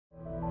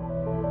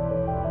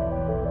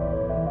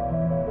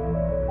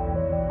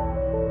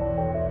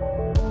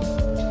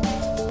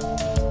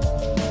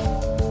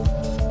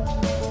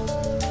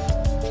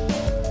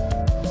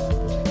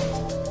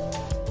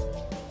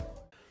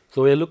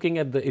So, we are looking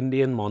at the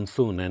Indian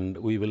monsoon, and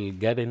we will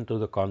get into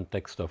the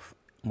context of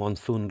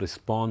monsoon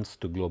response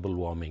to global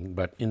warming.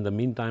 But in the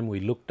meantime, we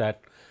looked at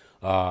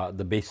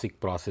the basic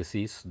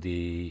processes,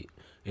 the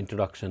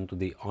introduction to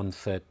the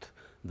onset,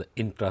 the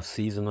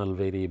intra-seasonal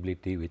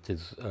variability, which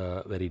is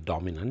very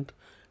dominant,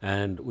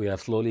 and we are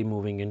slowly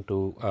moving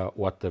into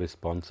what the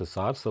responses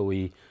are. So,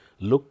 we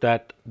looked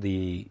at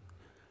the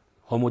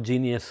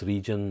homogeneous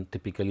region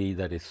typically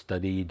that is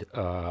studied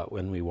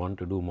when we want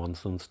to do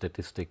monsoon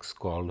statistics,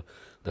 called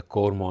the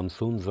core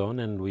monsoon zone,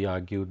 and we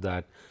argued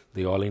that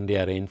the all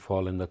India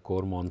rainfall and the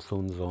core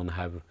monsoon zone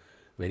have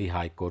very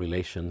high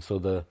correlation. So,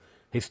 the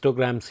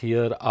histograms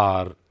here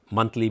are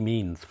monthly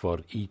means for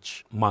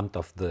each month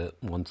of the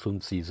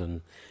monsoon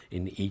season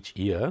in each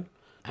year,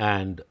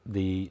 and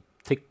the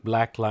thick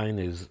black line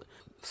is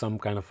some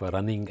kind of a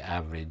running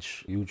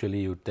average.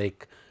 Usually you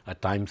take a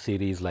time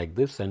series like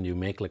this and you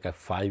make like a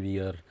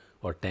 5-year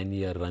or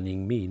 10-year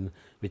running mean,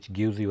 which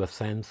gives you a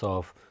sense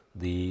of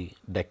the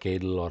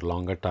decadal or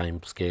longer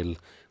time scale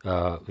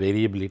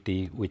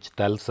variability, which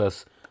tells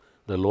us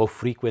the low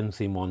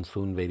frequency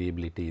monsoon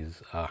variability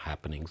is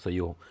happening. So,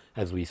 you,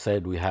 as we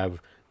said, we have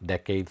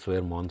decades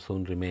where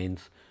monsoon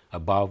remains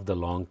above the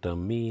long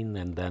term mean,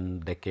 and then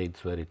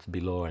decades where it's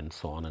below, and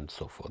so on and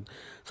so forth.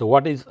 So,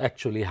 what is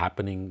actually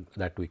happening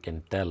that we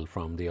can tell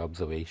from the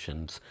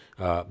observations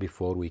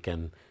before we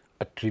can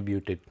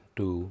attribute it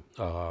to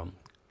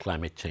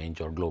climate change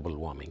or global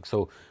warming.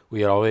 So,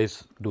 we are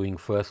always doing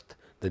first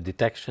the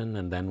detection,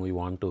 and then we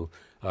want to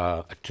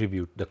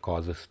attribute the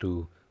causes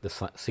to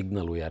the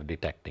signal we are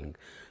detecting.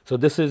 So,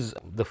 this is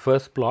the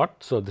first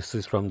plot. So, this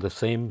is from the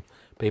same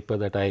paper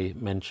that I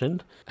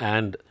mentioned,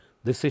 and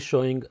this is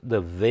showing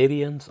the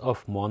variance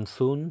of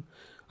monsoon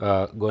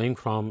going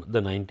from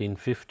the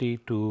 1950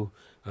 to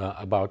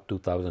about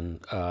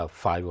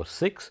 2005 or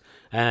 6,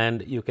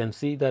 and you can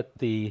see that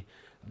the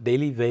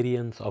daily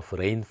variance of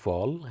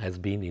rainfall has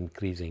been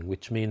increasing,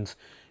 which means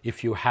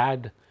if you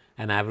had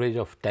an average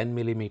of 10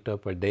 millimeter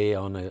per day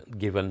on a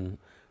given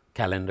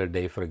calendar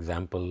day, for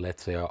example, let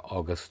us say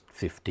August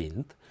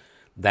 15th,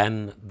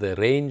 then the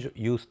range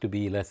used to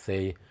be, let us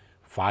say,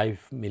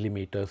 5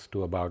 millimeters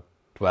to about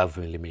 12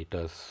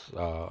 millimeters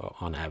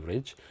on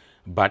average,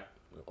 but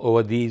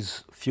over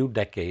these few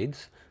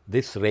decades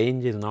this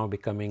range is now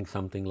becoming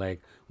something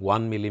like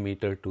 1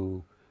 millimeter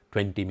to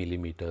 20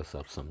 millimeters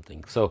or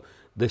something. So,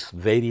 this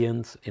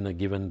variance in a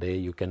given day,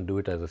 you can do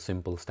it as a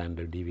simple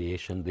standard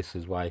deviation. This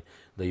is why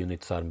the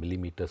units are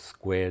millimeters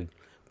squared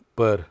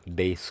per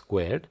day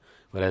squared,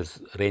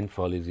 whereas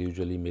rainfall is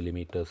usually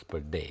millimeters per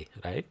day,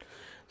 right.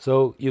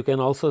 So, you can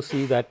also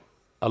see that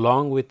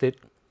along with it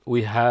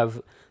we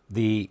have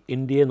the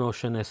Indian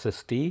Ocean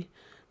SST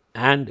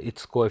and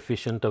its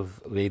coefficient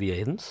of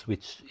variance,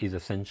 which is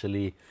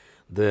essentially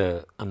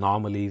the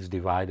anomalies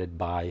divided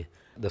by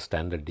the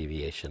standard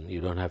deviation. You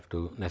do not have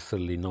to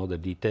necessarily know the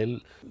detail,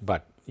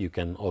 but you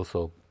can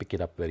also pick it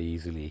up very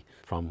easily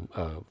from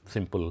a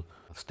simple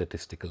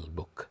statistical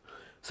book.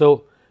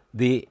 So,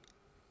 the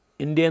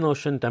Indian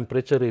Ocean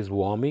temperature is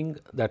warming,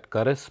 that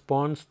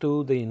corresponds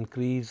to the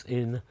increase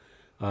in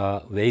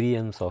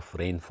variance of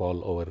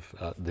rainfall over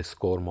this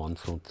core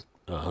monsoon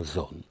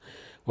zone.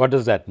 What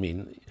does that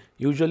mean?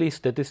 Usually,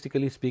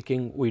 statistically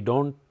speaking, we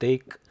do not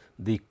take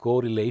the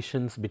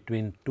correlations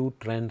between two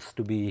trends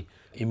to be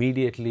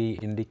immediately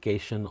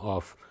indication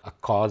of a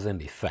cause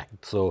and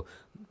effect. So,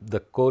 the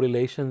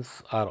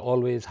correlations are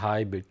always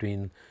high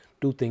between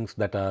two things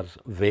that are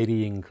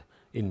varying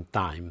in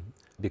time,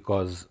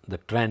 because the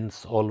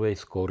trends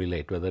always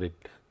correlate, whether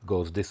it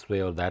goes this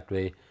way or that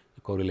way.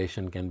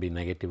 Correlation can be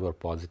negative or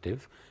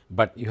positive,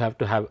 but you have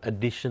to have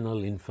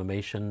additional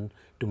information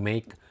to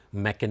make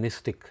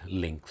mechanistic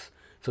links.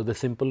 So, the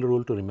simple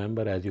rule to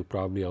remember, as you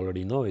probably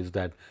already know, is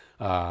that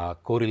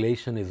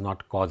correlation is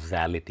not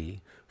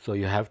causality. So,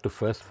 you have to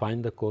first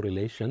find the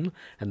correlation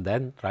and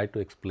then try to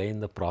explain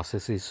the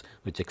processes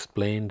which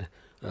explain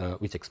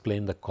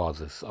the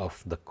causes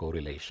of the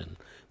correlation.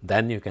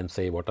 Then you can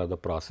say what are the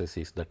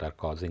processes that are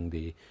causing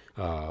the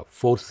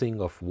forcing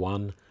of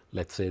one,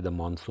 let us say, the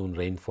monsoon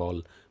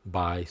rainfall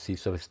by sea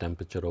surface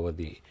temperature over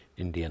the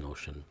Indian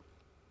Ocean.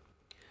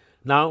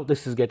 Now,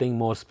 this is getting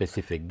more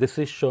specific. This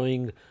is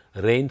showing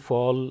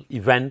rainfall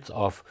events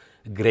of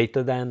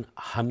greater than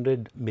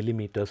 100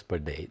 millimeters per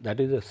day. That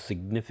is a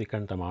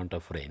significant amount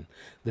of rain.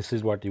 This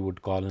is what you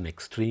would call an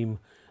extreme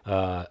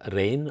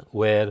rain,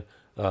 where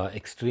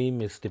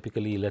extreme is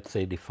typically, let us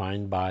say,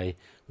 defined by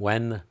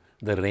when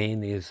the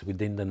rain is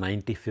within the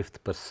 95th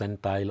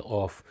percentile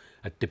of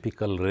a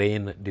typical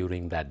rain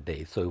during that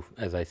day. So,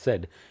 as I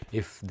said,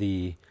 if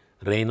the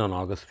rain on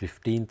August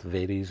 15th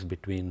varies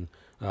between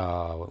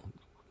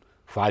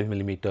 5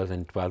 millimeters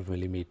and 12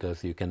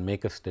 millimeters, you can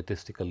make a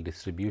statistical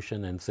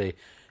distribution and say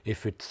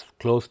if it is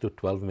close to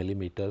 12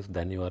 millimeters,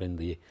 then you are in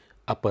the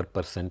upper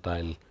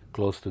percentile,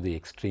 close to the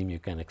extreme you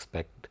can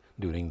expect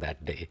during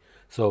that day.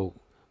 So,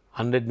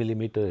 100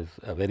 millimeter is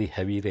a very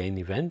heavy rain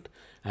event,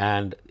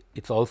 and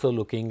it is also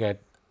looking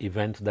at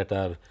events that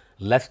are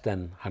less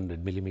than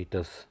 100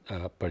 millimeters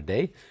per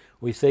day.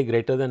 We say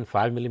greater than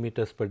 5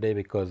 millimeters per day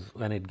because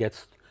when it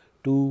gets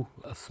too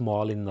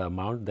small in the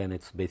amount, then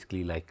it's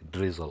basically like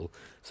drizzle.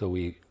 So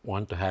we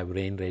want to have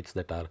rain rates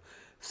that are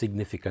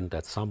significant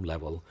at some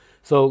level.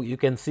 So you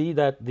can see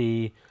that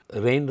the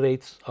rain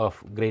rates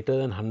of greater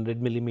than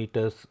 100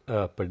 millimeters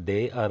per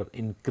day are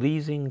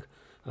increasing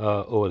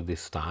over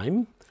this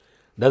time.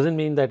 Doesn't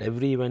mean that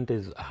every event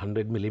is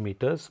 100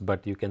 millimeters,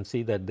 but you can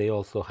see that they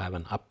also have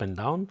an up and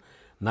down.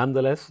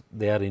 Nonetheless,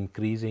 they are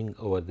increasing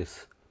over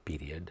this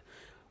period,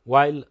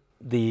 while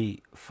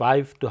the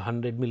 5 to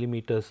 100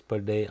 millimeters per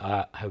day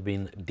have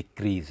been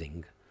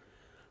decreasing.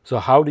 So,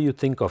 how do you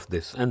think of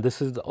this? And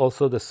this is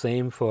also the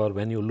same for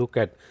when you look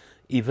at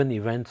even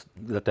events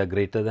that are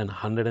greater than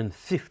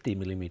 150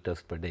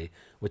 millimeters per day,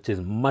 which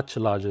is much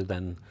larger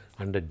than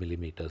 100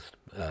 millimeters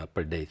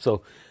per day.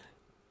 So,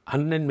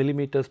 100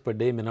 millimeters per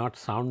day may not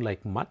sound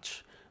like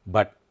much,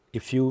 but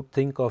if you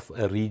think of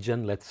a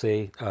region, let's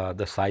say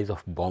the size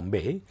of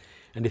Bombay,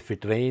 and if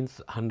it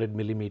rains 100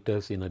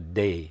 millimeters in a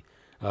day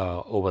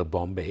over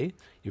Bombay,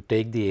 you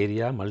take the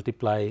area,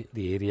 multiply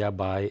the area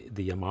by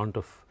the amount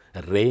of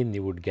rain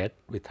you would get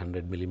with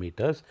 100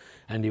 millimeters,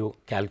 and you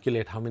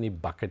calculate how many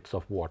buckets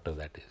of water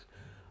that is.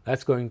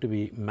 That's going to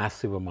be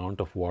massive amount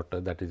of water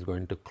that is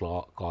going to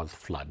cause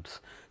floods.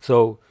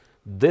 So,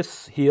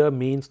 this here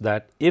means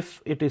that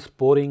if it is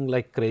pouring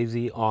like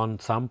crazy on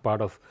some part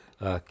of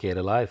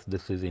Kerala, if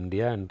this is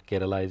India and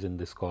Kerala is in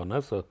this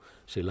corner, so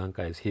Sri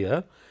Lanka is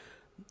here.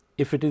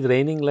 If it is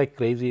raining like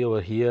crazy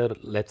over here,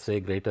 let's say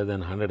greater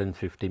than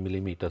 150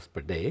 millimeters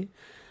per day,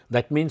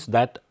 that means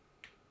that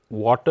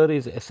water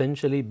is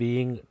essentially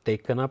being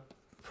taken up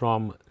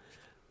from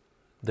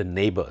the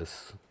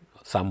neighbors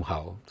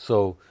somehow.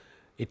 So,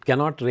 it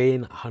cannot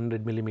rain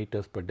 100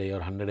 millimeters per day or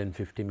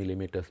 150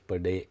 millimeters per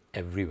day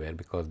everywhere,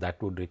 because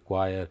that would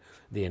require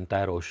the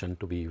entire ocean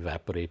to be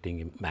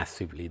evaporating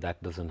massively.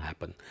 That does not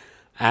happen.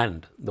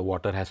 And the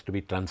water has to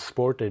be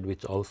transported,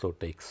 which also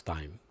takes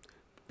time,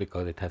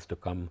 because it has to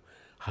come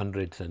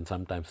hundreds and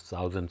sometimes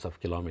thousands of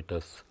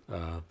kilometers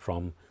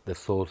from the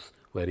source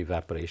where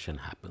evaporation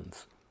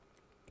happens.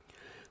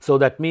 So,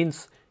 that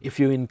means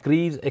if you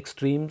increase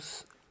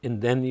extremes,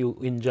 and then you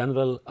in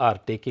general are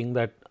taking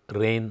that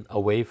rain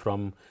away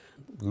from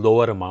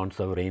lower amounts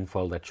of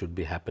rainfall that should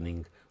be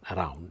happening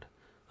around.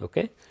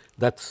 Okay?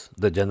 That is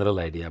the general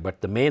idea,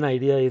 but the main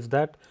idea is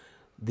that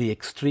the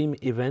extreme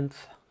events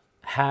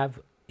have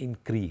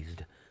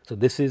increased. So,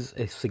 this is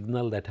a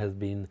signal that has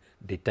been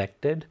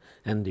detected,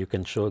 and you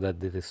can show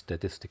that this is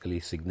statistically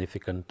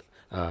significant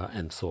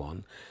and so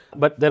on.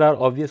 But there are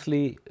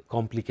obviously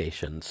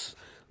complications.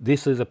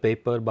 This is a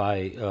paper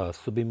by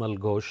Subimal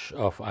Ghosh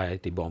of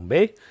IIT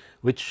Bombay,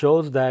 which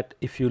shows that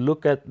if you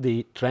look at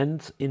the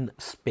trends in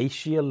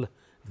spatial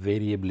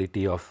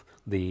variability of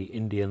the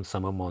Indian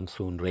summer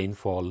monsoon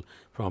rainfall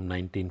from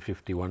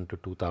 1951 to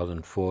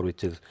 2004,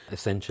 which is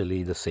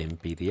essentially the same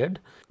period,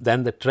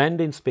 then the trend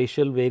in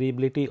spatial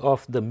variability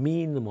of the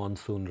mean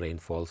monsoon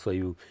rainfall. So,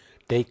 you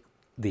take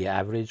the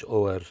average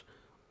over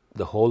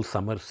the whole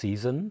summer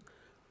season,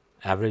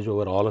 average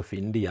over all of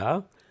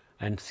India,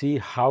 and see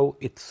how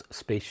its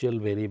spatial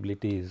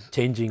variability is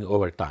changing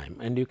over time.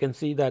 And you can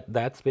see that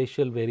that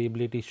spatial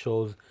variability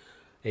shows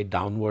a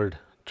downward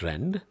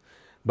trend.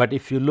 But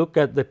if you look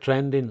at the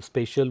trend in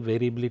spatial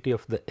variability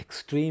of the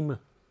extreme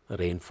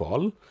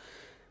rainfall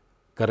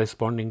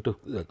corresponding to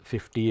the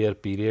 50-year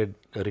period,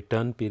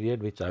 return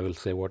period, which I will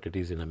say what it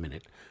is in a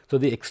minute. So,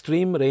 the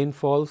extreme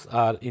rainfalls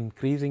are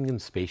increasing in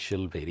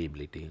spatial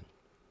variability.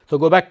 So,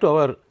 go back to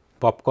our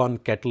popcorn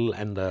kettle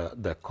and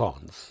the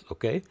corns.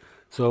 Okay?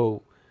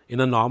 So, in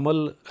a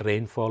normal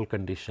rainfall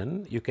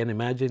condition, you can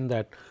imagine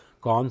that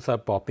corns are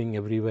popping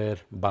everywhere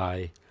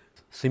by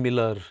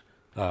similar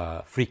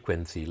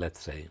frequency, let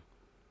us say.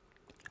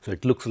 So,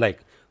 it looks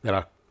like there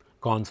are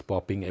corns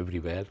popping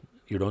everywhere,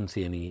 you do not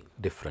see any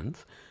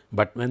difference.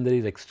 But when there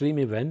is extreme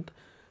event,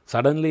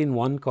 suddenly in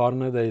one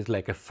corner there is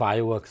like a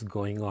fireworks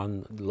going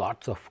on,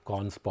 lots of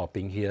corns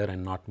popping here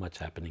and not much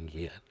happening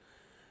here.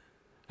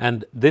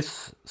 And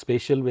this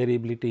spatial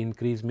variability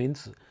increase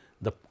means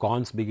the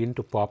corns begin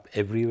to pop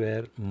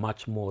everywhere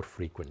much more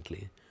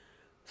frequently.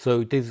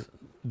 So, it is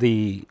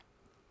the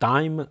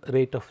time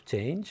rate of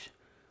change.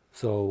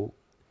 So,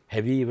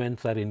 heavy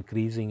events are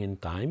increasing in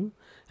time,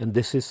 and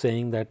this is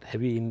saying that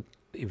heavy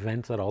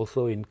events are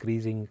also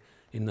increasing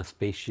in the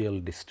spatial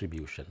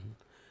distribution,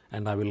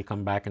 and I will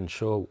come back and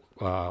show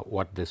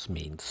what this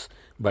means.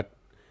 But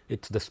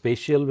it is the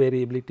spatial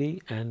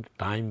variability and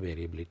time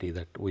variability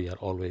that we are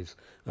always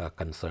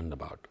concerned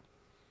about.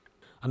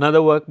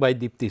 Another work by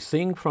Deepti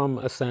Singh from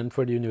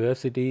Stanford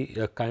University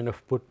kind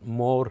of put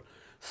more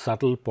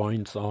subtle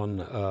points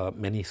on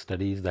many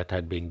studies that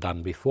had been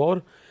done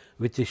before,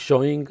 which is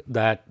showing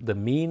that the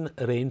mean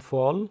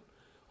rainfall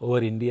over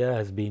India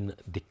has been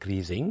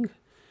decreasing,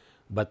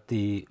 but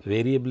the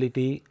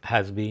variability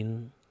has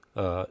been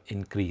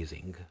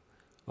increasing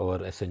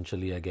over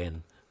essentially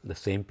again the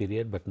same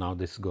period, but now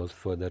this goes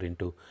further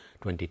into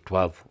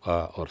 2012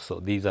 or so.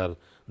 These are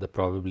the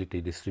probability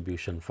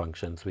distribution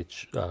functions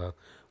which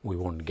we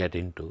will not get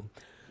into.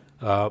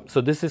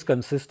 So, this is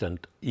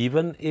consistent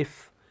even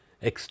if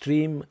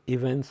extreme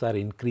events are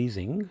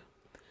increasing,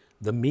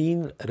 the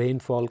mean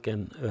rainfall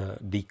can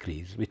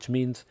decrease, which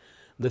means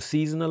the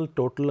seasonal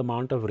total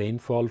amount of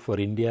rainfall for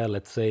India,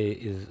 let's say,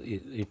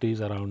 it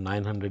is around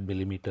 900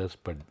 millimeters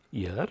per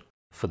year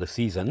for the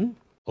season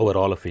over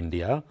all of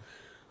India.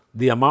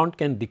 The amount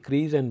can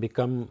decrease and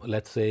become,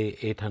 let's say,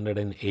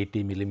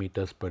 880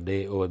 millimeters per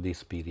day over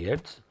these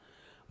periods,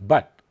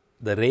 but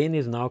the rain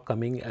is now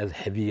coming as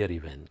heavier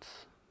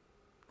events.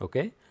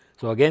 Okay?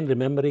 So, again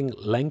remembering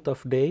length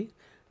of day,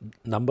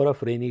 number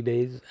of rainy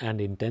days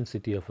and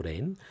intensity of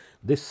rain,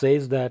 this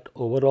says that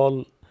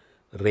overall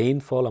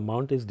rainfall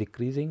amount is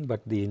decreasing,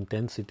 but the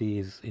intensity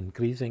is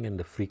increasing and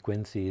the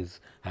frequency is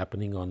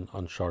happening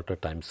on shorter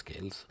time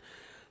scales.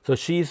 So,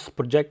 she is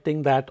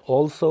projecting that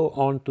also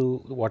onto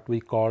what we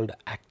called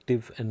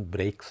active and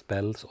break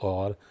spells,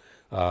 or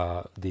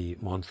the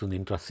monsoon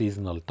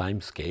intraseasonal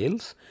time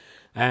scales,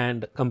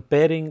 and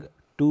comparing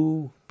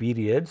two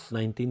periods,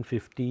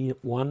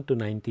 1951 to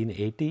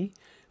 1980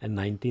 and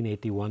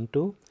 1981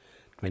 to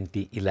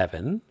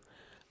 2011,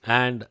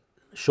 and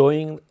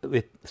showing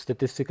with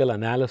statistical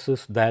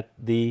analysis that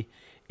the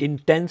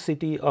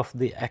intensity of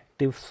the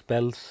active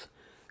spells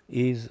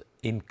is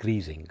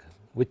increasing,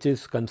 which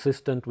is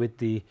consistent with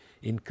the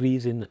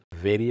increase in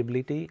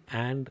variability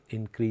and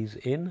increase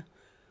in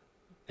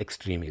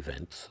extreme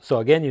events. So,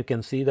 again you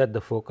can see that the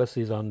focus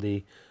is on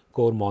the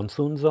core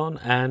monsoon zone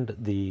and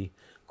the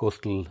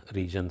coastal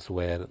regions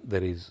where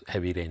there is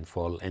heavy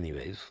rainfall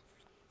anyways.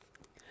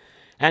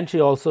 And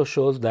she also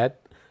shows that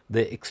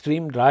the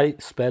extreme dry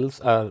spells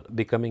are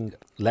becoming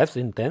less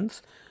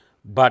intense,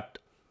 but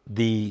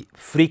the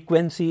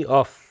frequency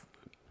of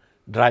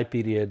dry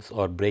periods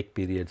or break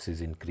periods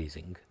is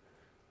increasing.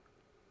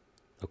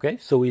 Okay.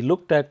 So, we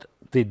looked at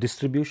the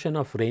distribution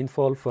of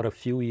rainfall for a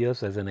few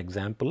years as an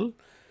example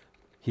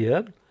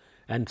here,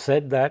 and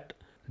said that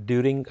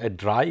during a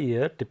dry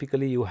year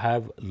typically you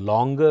have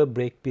longer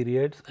break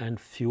periods and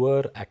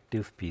fewer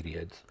active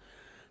periods.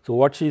 So,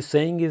 what she is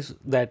saying is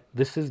that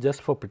this is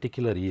just for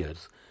particular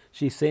years.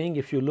 She is saying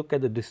if you look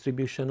at the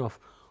distribution of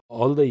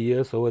all the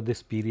years over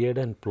this period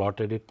and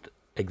plotted it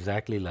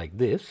exactly like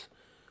this,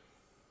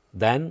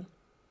 then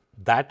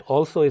that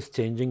also is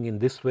changing in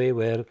this way,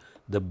 where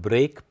the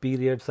break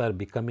periods are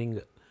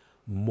becoming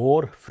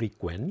more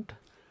frequent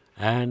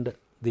and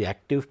the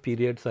active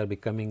periods are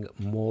becoming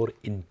more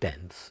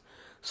intense.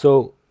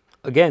 So,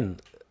 again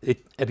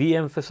it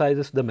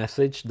re-emphasizes the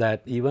message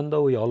that even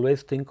though we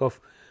always think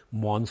of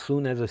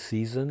monsoon as a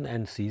season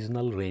and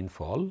seasonal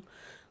rainfall,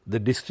 the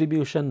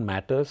distribution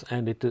matters,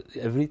 and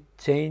every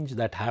change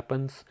that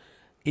happens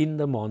in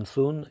the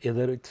monsoon,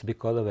 either it is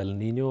because of El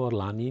Nino or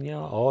La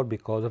Nina, or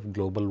because of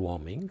global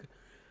warming,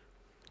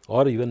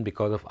 or even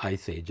because of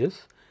ice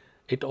ages,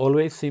 it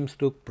always seems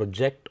to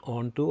project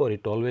onto, or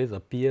it always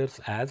appears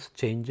as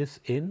changes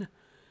in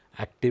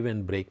active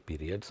and break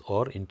periods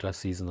or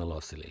intraseasonal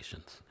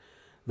oscillations.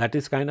 That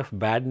is kind of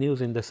bad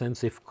news in the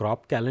sense, if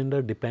crop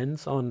calendar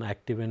depends on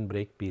active and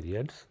break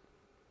periods,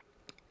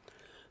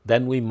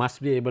 then we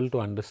must be able to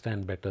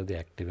understand better the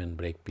active and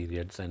break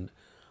periods and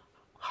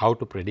how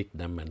to predict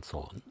them and so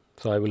on.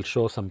 So, I will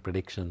show some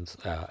predictions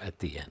at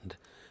the end.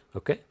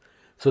 Okay.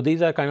 So,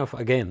 these are kind of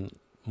again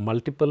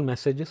multiple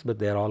messages, but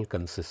they are all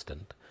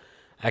consistent.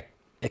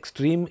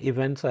 Extreme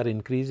events are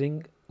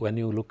increasing when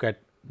you look at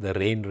the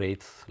rain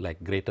rates,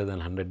 like greater than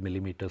 100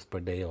 millimeters per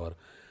day or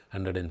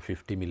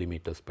 150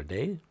 millimeters per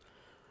day,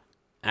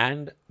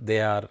 and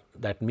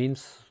that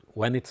means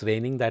when it is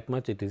raining that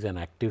much, it is an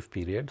active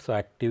period. So,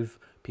 active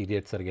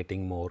periods are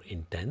getting more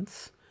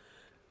intense,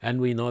 and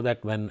we know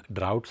that when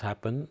droughts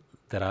happen,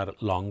 there are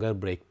longer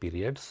break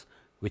periods,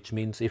 which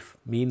means if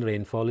mean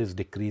rainfall is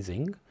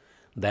decreasing,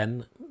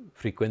 then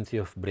frequency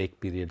of break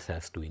periods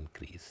has to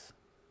increase,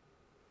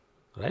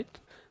 right.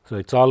 So,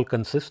 it is all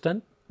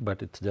consistent,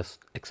 but it is just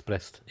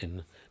expressed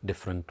in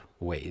different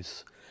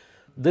ways.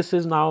 This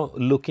is now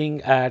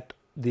looking at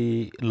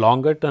the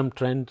longer term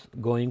trend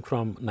going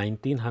from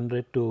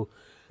 1900 to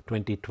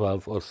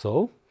 2012 or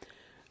so,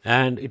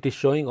 and it is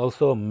showing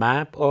also a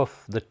map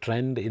of the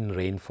trend in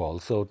rainfall.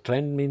 So,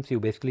 trend means you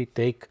basically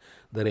take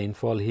the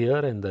rainfall here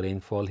and the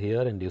rainfall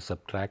here, and you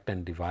subtract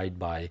and divide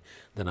by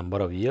the number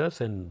of years,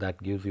 and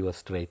that gives you a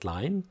straight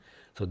line.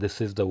 So,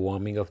 this is the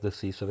warming of the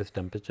sea surface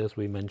temperatures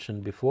we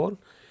mentioned before,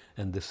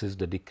 and this is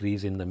the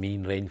decrease in the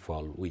mean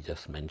rainfall we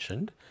just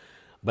mentioned.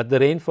 But the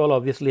rainfall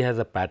obviously has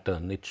a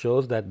pattern. It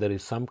shows that there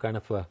is some kind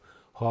of a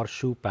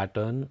horseshoe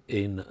pattern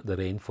in the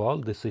rainfall.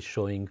 This is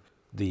showing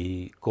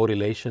the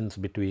correlations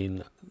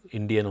between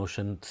Indian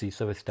Ocean sea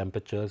surface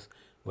temperatures,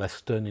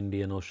 Western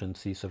Indian Ocean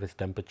sea surface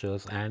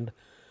temperatures, and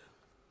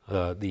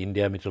the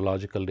India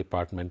Meteorological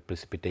Department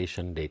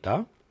precipitation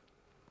data.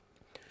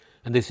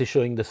 And this is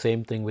showing the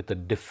same thing with a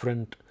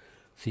different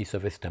sea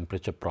surface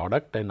temperature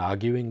product, and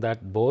arguing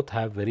that both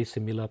have very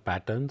similar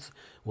patterns,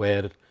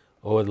 where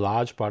over a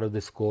large part of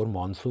this core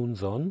monsoon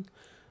zone,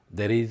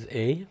 there is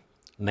a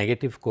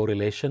negative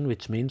correlation,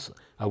 which means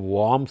a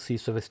warm sea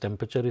surface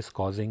temperature is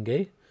causing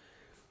a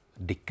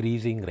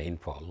decreasing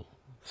rainfall.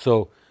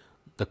 So,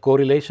 the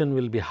correlation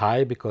will be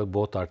high because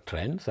both are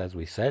trends, as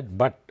we said,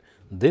 but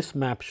this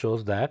map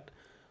shows that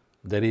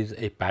there is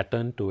a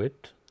pattern to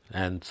it,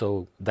 and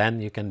so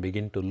then you can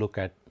begin to look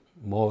at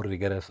more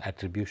rigorous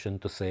attribution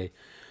to say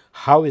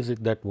how is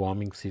it that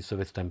warming sea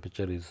surface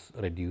temperature is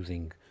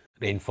reducing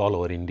rainfall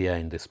over India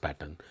in this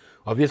pattern.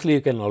 Obviously,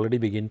 you can already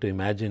begin to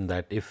imagine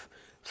that if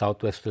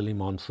southwesterly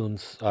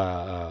monsoons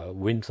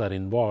winds are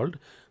involved,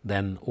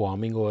 then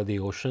warming over the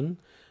ocean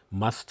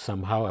must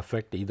somehow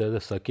affect either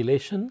the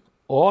circulation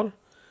or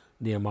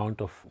the amount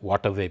of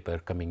water vapor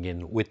coming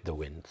in with the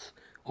winds,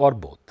 or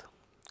both,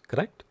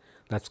 correct?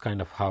 That's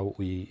kind of how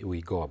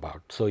we go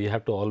about. So, you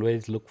have to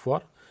always look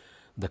for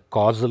the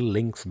causal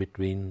links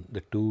between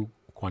the two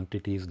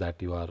quantities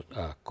that you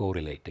are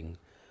correlating.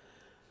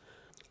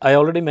 I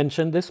already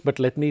mentioned this, but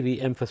let me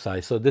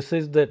re-emphasize. So, this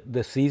is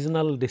the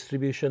seasonal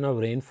distribution of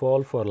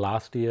rainfall for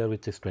last year,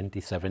 which is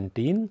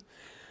 2017.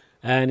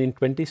 And in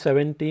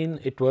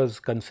 2017, it was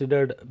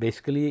considered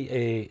basically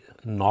a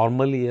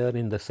normal year,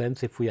 in the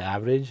sense if we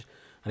average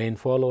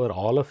rainfall over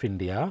all of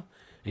India,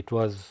 it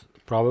was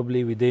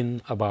probably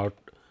within about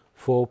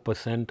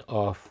 4%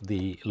 of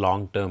the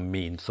long term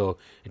mean. So,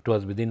 it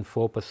was within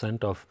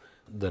 4% of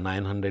the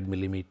 900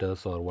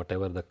 millimeters or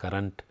whatever the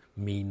current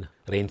mean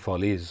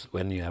rainfall is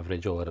when you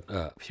average over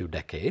a few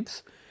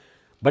decades.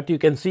 But you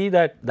can see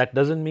that that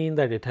does not mean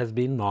that it has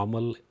been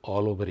normal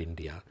all over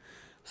India.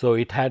 So,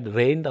 it had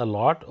rained a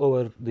lot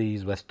over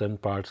these western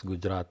parts,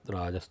 Gujarat,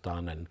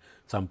 Rajasthan, and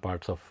some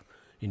parts of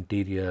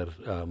interior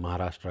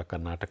Maharashtra,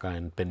 Karnataka,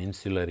 and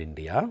peninsular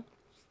India.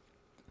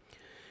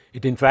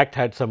 It in fact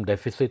had some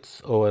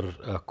deficits over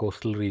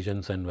coastal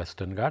regions and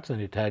western Ghats,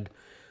 and it had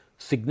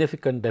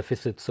significant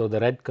deficits. So, the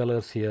red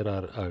colors here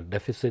are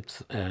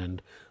deficits,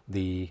 and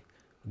the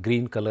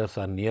green colors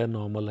are near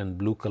normal, and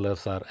blue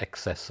colors are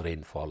excess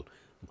rainfall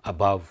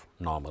above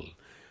normal.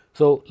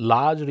 So,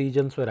 large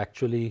regions were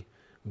actually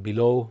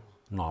below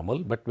normal,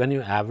 but when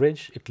you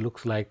average, it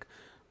looks like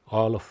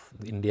all of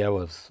India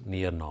was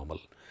near normal,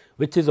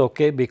 which is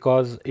okay,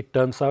 because it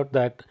turns out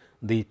that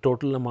the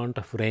total amount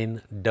of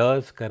rain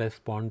does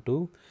correspond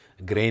to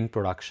grain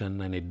production,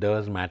 and it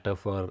does matter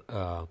for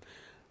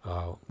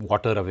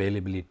water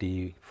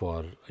availability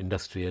for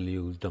industrial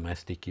use,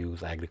 domestic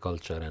use,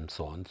 agriculture, and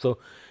so on. So,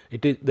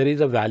 there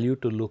is a value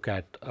to look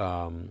at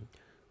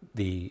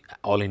the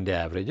all India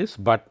averages,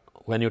 but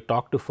when you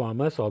talk to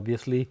farmers,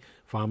 obviously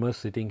farmers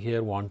sitting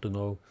here want to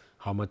know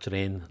how much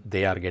rain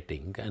they are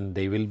getting, and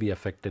they will be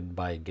affected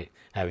by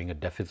having a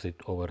deficit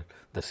over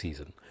the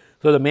season.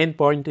 So, the main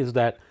point is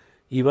that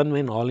even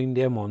when all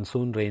India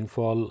monsoon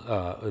rainfall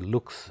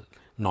looks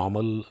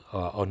normal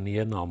or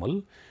near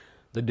normal,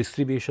 the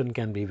distribution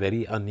can be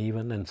very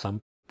uneven, and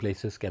some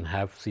places can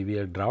have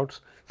severe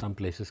droughts, some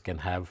places can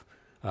have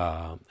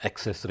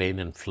excess rain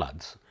and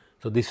floods.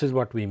 So, this is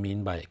what we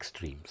mean by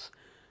extremes.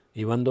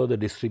 Even though the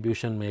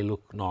distribution may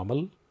look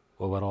normal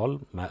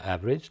overall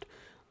averaged,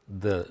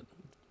 the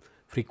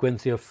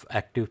frequency of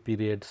active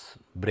periods,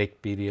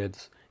 break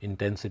periods,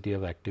 intensity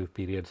of active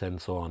periods, and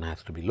so on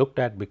has to be looked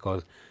at,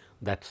 because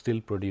that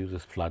still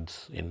produces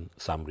floods in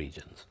some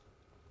regions.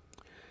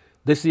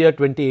 This year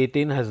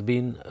 2018 has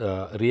been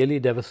really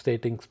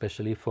devastating,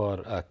 especially for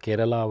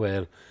Kerala,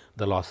 where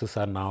the losses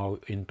are now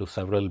into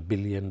several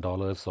 $billion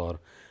or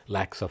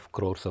lakhs of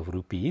crores of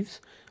rupees,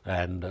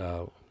 and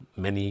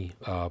many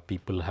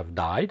people have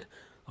died,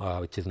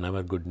 which is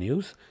never good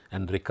news,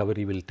 and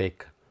recovery will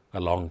take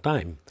a long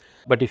time.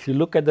 But if you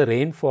look at the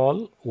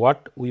rainfall,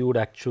 what we would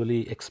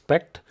actually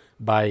expect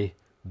by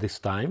this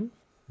time,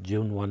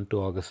 June 1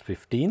 to August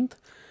 15th,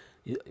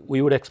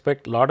 we would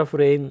expect a lot of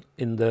rain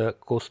in the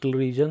coastal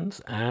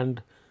regions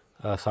and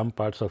some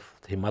parts of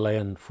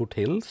Himalayan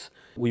foothills.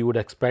 We would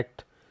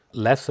expect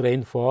less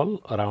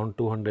rainfall, around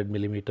 200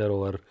 millimeter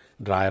over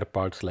drier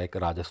parts like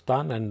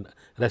Rajasthan, and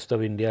rest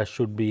of India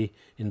should be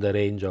in the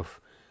range of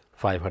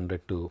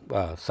 500 to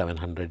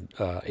 700,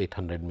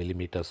 800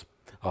 millimeters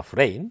of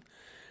rain.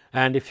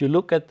 And if you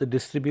look at the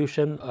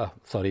distribution,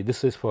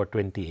 this is for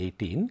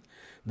 2018,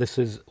 this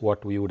is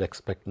what we would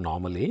expect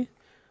normally.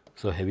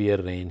 So, heavier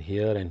rain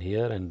here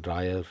and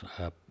drier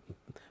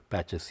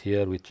patches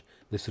here, which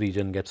this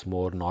region gets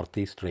more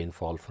northeast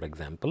rainfall, for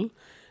example,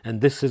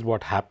 and this is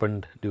what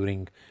happened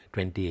during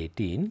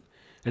 2018.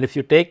 And if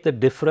you take the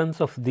difference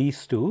of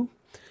these two,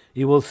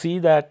 you will see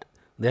that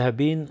there have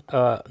been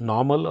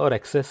normal or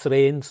excess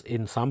rains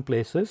in some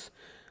places,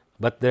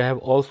 but there have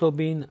also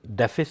been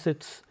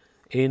deficits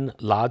in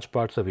large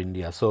parts of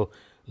India. So,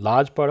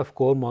 large part of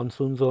core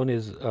monsoon zone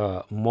is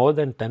more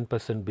than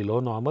 10% below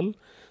normal.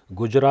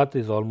 Gujarat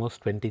is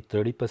almost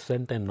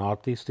 20-30% and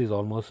northeast is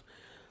almost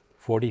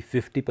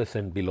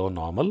 40-50% below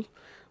normal,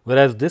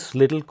 whereas this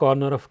little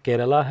corner of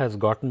Kerala has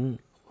gotten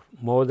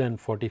more than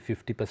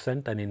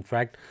 40-50%, and in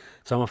fact,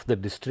 some of the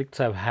districts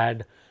have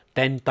had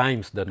 10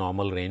 times the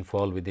normal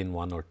rainfall within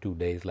 1 or 2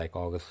 days, like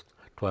August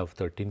 12,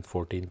 13,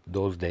 14,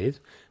 those days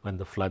when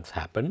the floods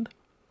happened.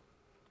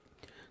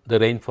 The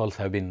rainfalls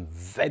have been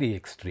very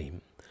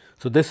extreme.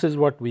 So, this is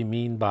what we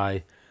mean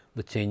by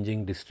the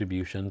changing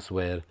distributions,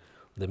 where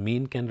the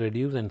mean can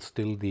reduce and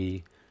still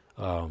the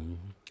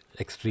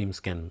extremes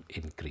can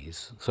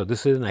increase. So,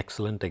 this is an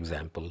excellent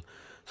example.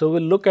 So, we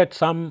will look at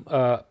some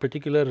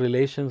particular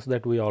relations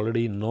that we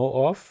already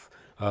know of.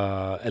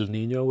 El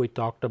Nino we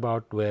talked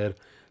about, where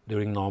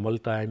during normal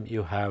time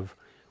you have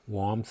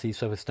warm sea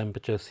surface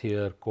temperatures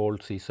here,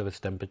 cold sea surface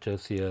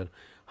temperatures here,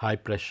 high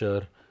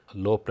pressure,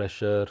 low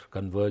pressure,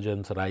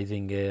 convergence,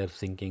 rising air,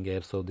 sinking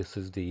air. So, this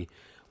is the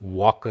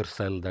Walker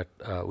cell that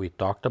we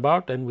talked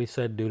about, and we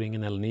said during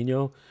an El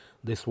Nino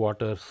this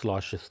water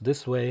sloshes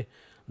this way,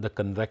 the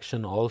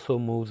convection also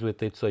moves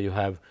with it. So, you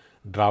have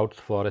droughts,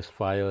 forest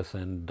fires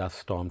and dust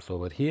storms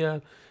over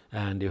here,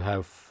 and you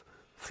have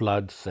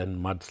floods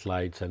and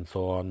mudslides and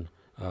so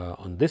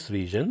on this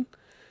region.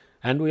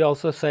 And we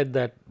also said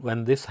that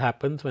when this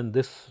happens, when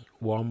this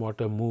warm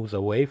water moves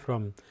away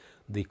from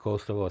the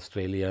coast of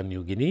Australia and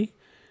New Guinea,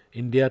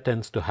 India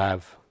tends to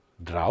have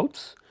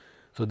droughts.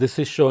 So, this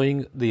is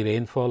showing the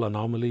rainfall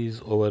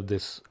anomalies over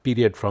this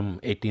period from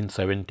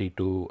 1870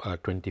 to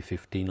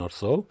 2015 or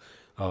so,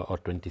 or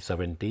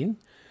 2017.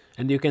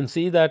 And you can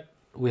see that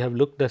we have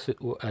looked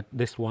at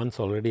this once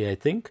already, I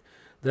think.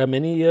 There are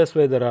many years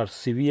where there are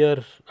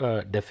severe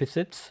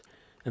deficits,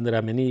 and there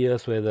are many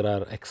years where there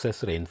are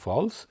excess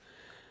rainfalls.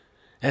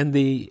 And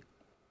the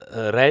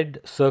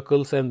red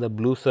circles and the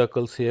blue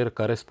circles here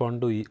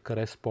correspond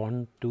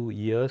to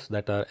years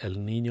that are El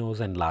Ninos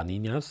and La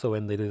Ninas. So,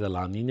 when there is a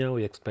La Nina,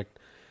 we expect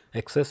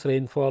excess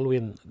rainfall.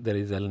 When there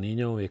is El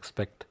Nino, we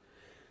expect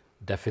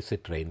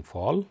deficit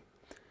rainfall.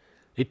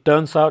 It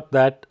turns out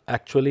that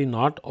actually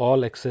not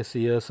all excess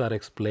years are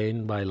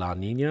explained by La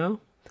Nina,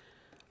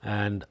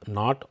 and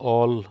not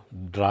all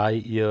dry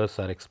years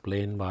are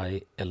explained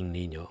by El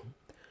Nino.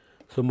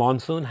 So,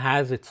 monsoon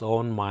has its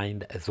own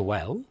mind as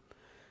well.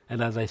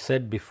 And as I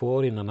said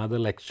before in another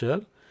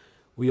lecture,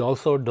 we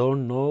also do not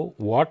know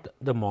what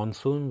the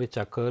monsoon which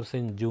occurs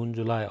in June,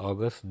 July,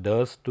 August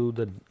does to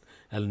the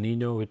El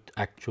Nino, which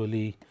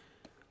actually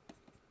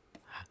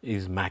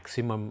is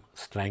maximum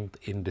strength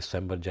in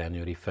December,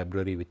 January,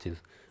 February, which is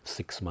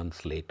 6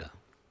 months later.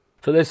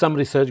 So, there is some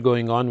research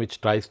going on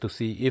which tries to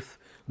see if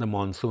the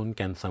monsoon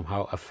can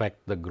somehow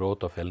affect the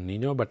growth of El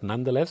Nino, but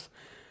nonetheless,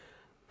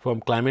 from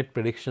climate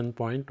prediction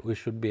point, we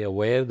should be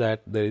aware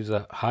that there is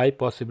a high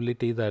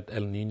possibility that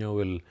El Nino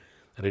will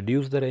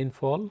reduce the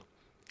rainfall,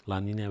 La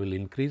Nina will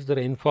increase the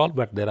rainfall,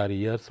 but there are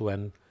years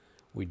when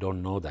we do not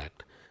know that.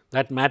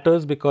 That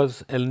matters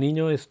because El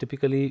Nino is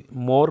typically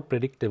more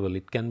predictable.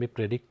 It can be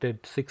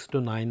predicted 6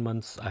 to 9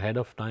 months ahead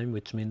of time,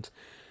 which means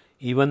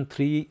even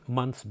 3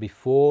 months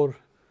before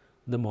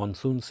the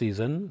monsoon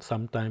season,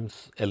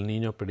 sometimes El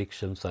Nino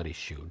predictions are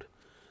issued.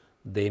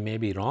 They may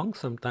be wrong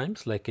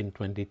sometimes, like in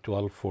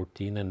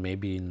 2012-14 and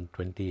maybe in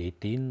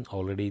 2018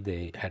 already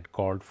they had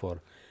called for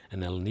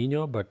an El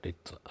Nino, but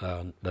it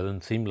does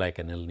not seem like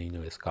an El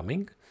Nino is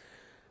coming.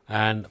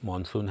 And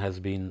monsoon has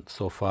been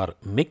so far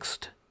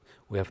mixed.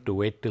 We have to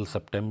wait till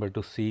September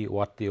to see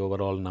what the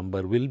overall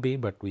number will be,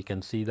 but we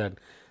can see that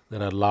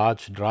there are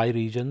large dry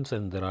regions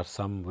and there are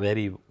some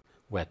very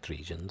wet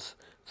regions.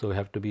 So, we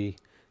have to be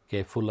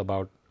careful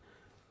about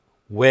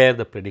where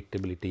the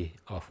predictability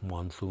of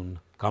monsoon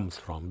comes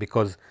from,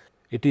 because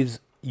it is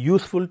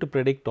useful to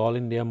predict all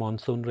India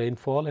monsoon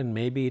rainfall, and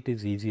maybe it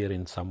is easier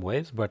in some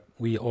ways, but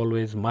we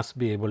always must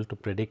be able to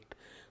predict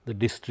the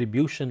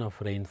distribution of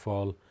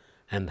rainfall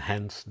and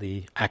hence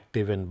the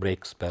active and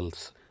break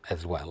spells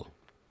as well.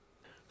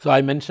 So,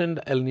 I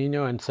mentioned El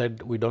Nino and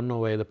said we do not know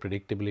where the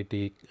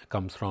predictability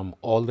comes from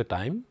all the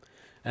time,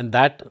 and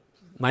that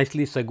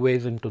nicely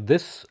segues into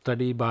this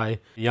study by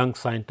a young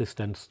scientist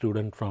and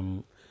student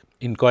from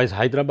INCOIS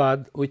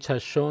Hyderabad, which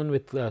has shown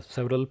with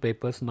several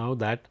papers now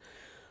that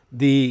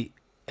the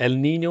El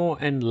Nino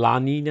and La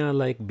Nina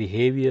like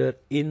behavior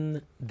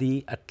in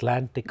the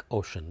Atlantic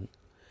Ocean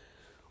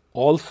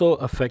also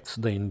affects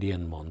the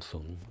Indian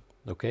monsoon.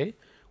 Okay?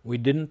 We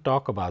did not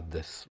talk about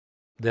this.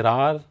 There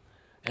are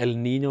El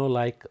Nino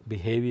like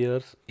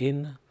behaviors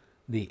in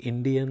the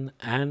Indian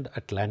and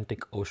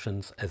Atlantic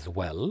Oceans as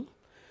well,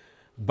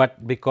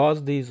 but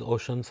because these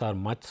oceans are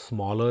much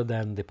smaller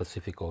than the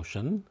Pacific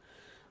Ocean,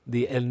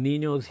 the El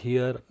Ninos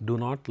here do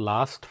not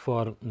last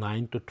for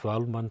 9 to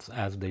 12 months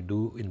as they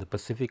do in the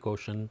Pacific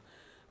Ocean,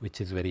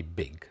 which is very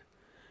big.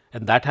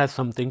 And that has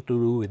something to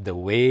do with the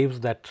waves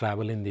that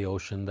travel in the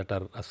ocean that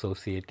are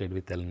associated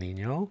with El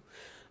Nino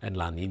and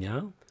La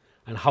Nina,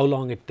 and how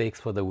long it takes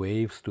for the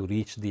waves to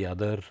reach the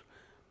other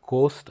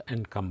coast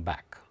and come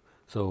back.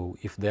 So,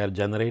 if they are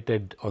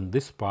generated on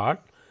this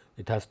part,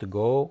 it has to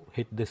go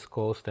hit this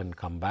coast and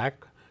come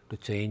back to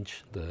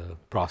change the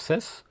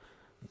process.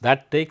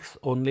 That takes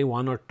only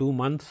 1 or 2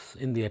 months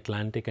in the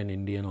Atlantic and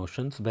Indian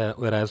Oceans,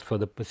 whereas for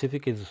the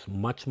Pacific is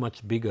much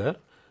bigger.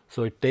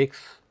 So, it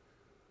takes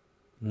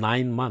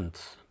 9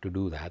 months to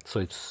do that. So,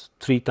 it is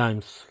 3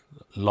 times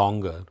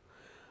longer.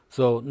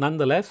 So,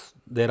 nonetheless,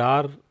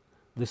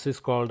 this is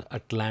called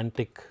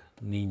Atlantic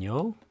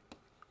Nino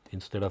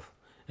instead of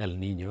El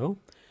Nino,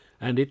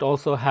 and it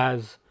also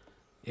has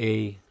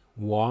a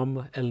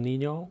warm El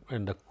Nino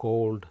and a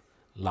cold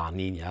La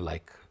Nina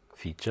like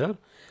feature.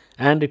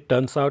 And it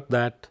turns out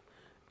that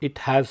it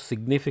has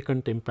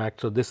significant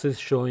impact. So, this is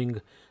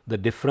showing the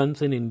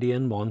difference in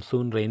Indian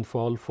monsoon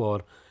rainfall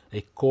for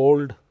a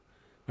cold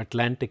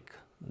Atlantic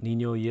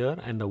Nino year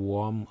and a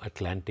warm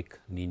Atlantic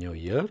Nino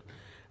year.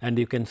 And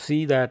you can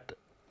see that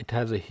it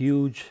has a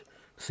huge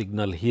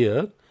signal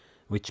here,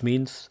 which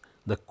means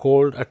the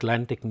cold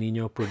Atlantic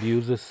Nino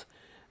produces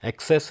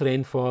excess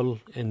rainfall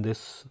in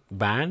this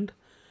band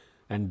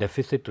and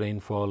deficit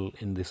rainfall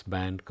in this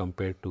band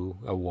compared to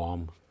a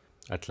warm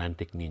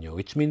Atlantic Nino,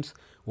 which means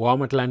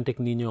warm Atlantic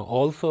Nino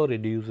also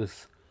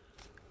reduces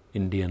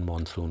Indian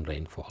monsoon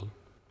rainfall.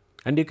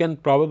 And you can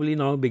probably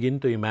now begin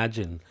to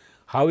imagine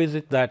how is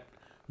it that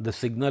the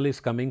signal is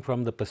coming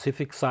from the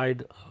Pacific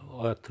side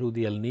through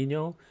the El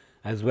Nino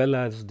as well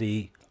as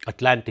the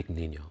Atlantic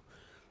Nino.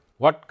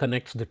 What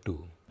connects the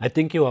two? I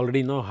think you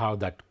already know how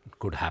that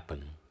could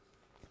happen,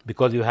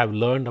 because you have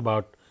learned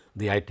about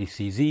the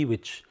ITCZ,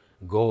 which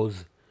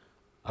goes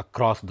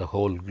across the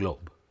whole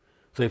globe.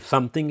 So, if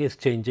something is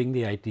changing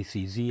the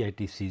ITCZ,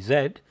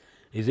 ITCZ,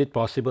 is it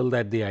possible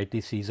that the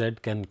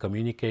ITCZ can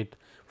communicate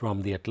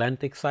from the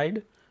Atlantic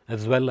side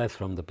as well as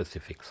from the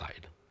Pacific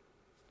side?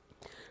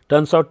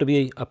 Turns out to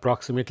be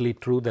approximately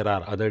true. There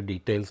are other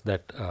details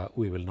that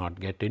we will not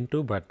get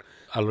into, but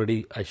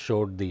already I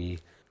showed the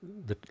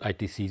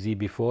ITCZ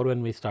before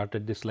when we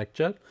started this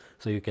lecture.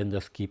 So, you can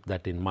just keep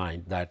that in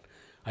mind, that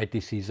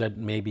ITCZ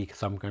may be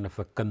some kind of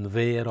a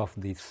conveyor of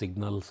these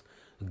signals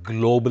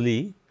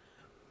globally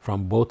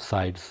from both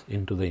sides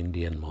into the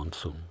Indian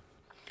monsoon.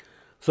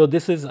 So,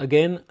 this is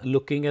again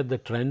looking at the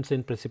trends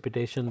in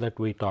precipitation that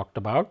we talked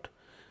about,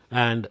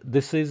 and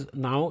this is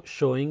now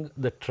showing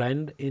the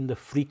trend in the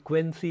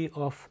frequency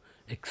of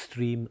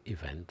extreme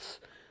events,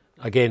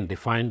 again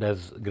defined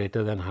as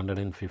greater than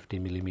 150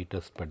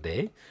 millimeters per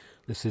day.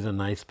 This is a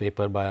nice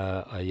paper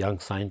by a young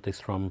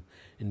scientist from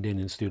Indian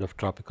Institute of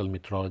Tropical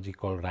Meteorology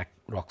called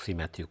Roxy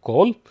Matthew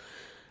Cole.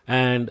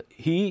 And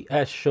he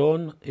has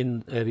shown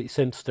in a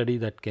recent study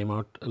that came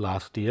out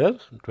last year,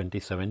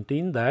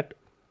 2017, that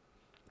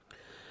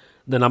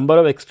the number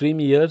of extreme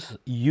years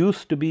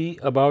used to be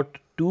about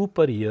 2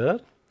 per year,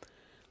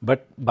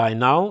 but by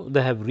now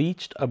they have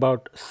reached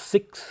about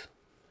 6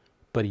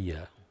 per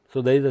year.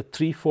 So, there is a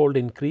threefold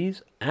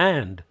increase,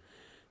 and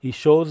he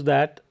shows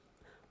that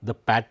the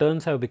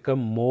patterns have become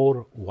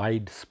more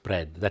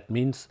widespread. That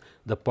means,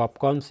 the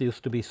popcorns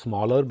used to be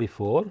smaller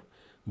before,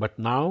 but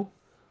now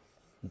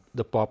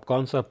the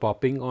popcorns are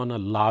popping on a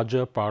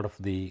larger part of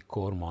the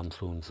core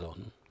monsoon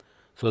zone.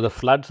 So, the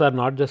floods are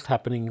not just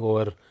happening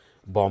over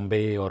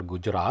Bombay or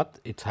Gujarat,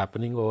 it is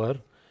happening over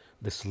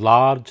this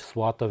large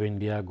swath of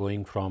India,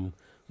 going from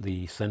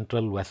the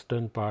central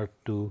western part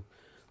to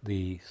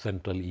the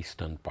central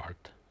eastern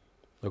part.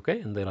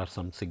 Okay? And there are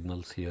some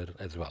signals here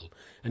as well.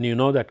 And you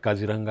know that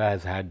Kaziranga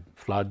has had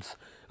floods,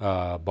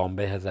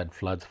 Bombay has had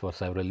floods for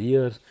several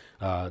years.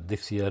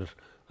 This year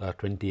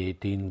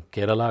 2018,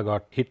 Kerala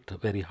got hit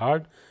very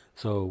hard.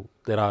 So,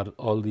 there are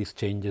all these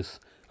changes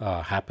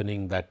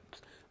happening that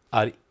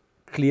are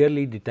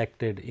clearly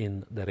detected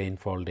in the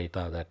rainfall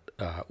data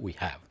that we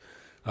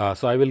have.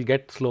 So, I will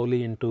get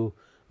slowly into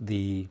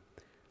the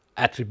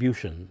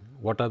attribution,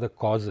 what are the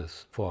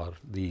causes for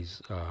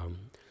these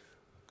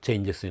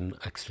changes in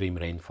extreme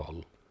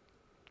rainfall.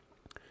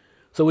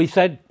 So, we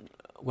said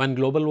when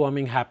global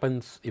warming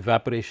happens,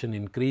 evaporation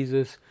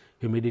increases,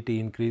 humidity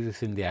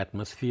increases in the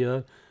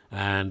atmosphere,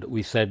 and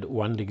we said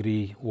 1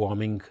 degree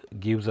warming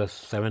gives us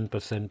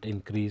 7%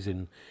 increase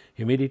in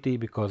humidity,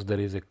 because there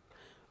is a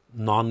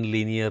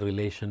non-linear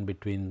relation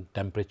between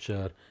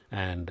temperature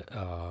and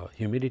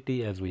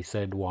humidity. As we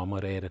said,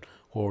 warmer air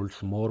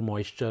holds more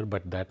moisture,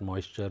 but that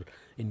moisture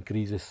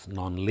increases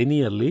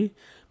non-linearly.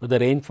 But the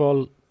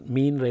rainfall,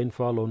 mean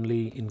rainfall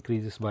only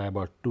increases by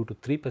about 2 to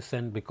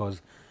 3%,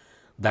 because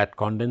that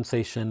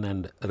condensation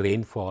and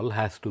rainfall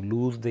has to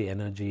lose the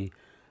energy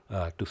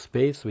to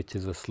space, which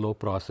is a slow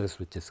process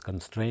which is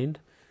constrained.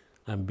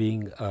 I am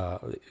being a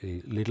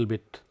little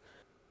bit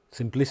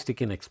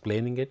simplistic in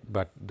explaining it,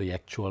 but the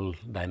actual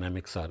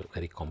dynamics are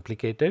very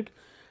complicated.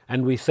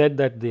 And we said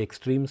that the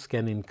extremes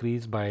can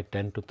increase by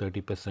 10 to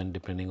 30%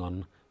 depending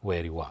on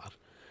where you are.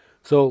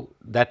 So,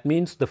 that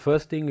means the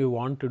first thing you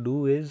want to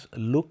do is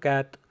look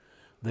at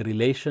the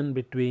relation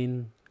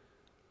between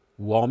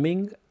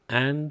warming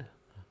and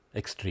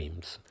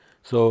extremes.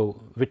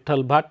 So,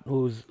 Vitthal Bhatt,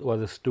 who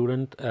was a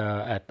student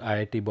at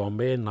IIT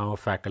Bombay and now a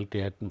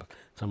faculty at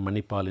some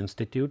Manipal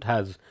Institute,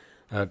 has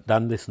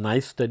done this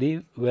nice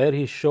study where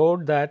he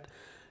showed that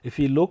if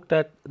he looked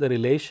at the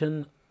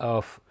relation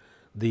of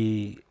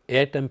the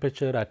air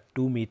temperature at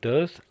 2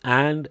 meters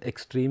and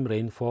extreme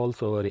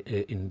rainfalls over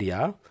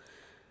India,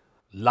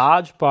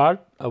 large part,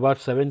 about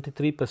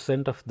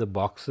 73% of the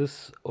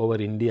boxes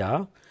over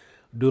India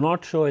do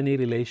not show any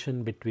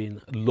relation between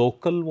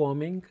local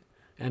warming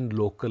and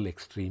local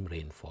extreme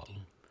rainfall.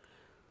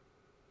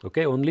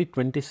 Okay, only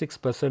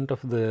 26%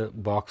 of the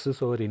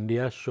boxes over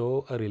India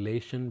show a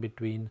relation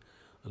between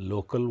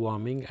local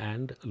warming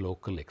and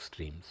local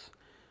extremes,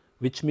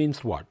 which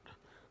means what?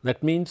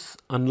 That means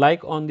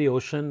unlike on the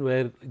ocean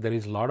where there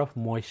is a lot of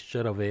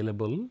moisture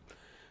available,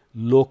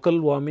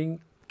 local warming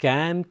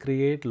can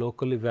create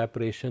local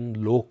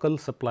evaporation, local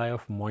supply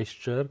of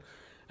moisture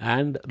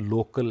and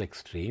local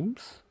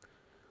extremes.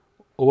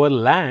 over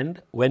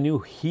land, when you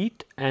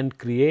heat and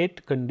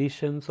create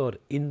conditions or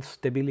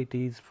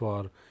instabilities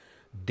for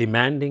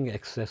demanding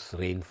excess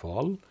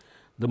rainfall,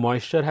 the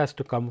moisture has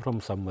to come from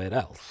somewhere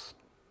else.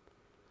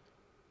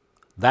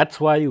 That is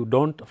why you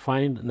do not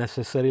find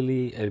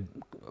necessarily a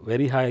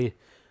very high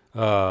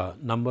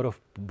number of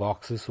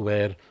boxes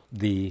where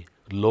the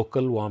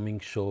local warming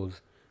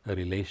shows a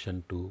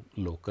relation to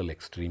local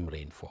extreme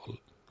rainfall.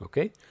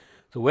 Okay?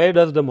 So, where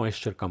does the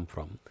moisture come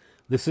from?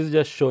 This is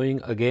just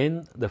showing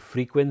again the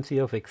frequency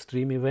of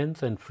extreme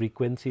events and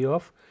frequency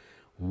of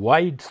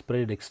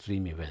widespread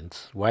extreme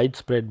events.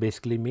 Widespread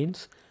basically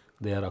means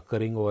they are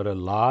occurring over a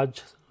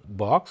large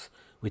box,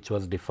 which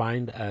was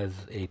defined as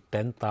a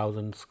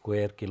 10,000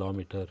 square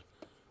kilometer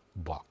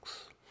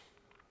box.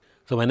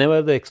 So,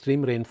 whenever the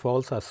extreme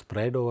rainfalls are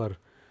spread over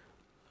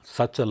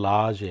such a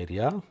large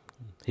area,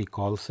 he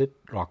calls it,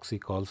 Roxy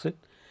calls it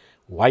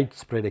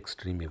widespread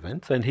extreme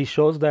events, and he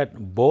shows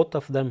that both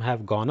of them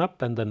have gone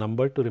up, and the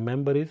number to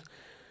remember is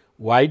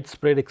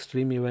widespread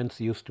extreme events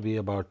used to be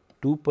about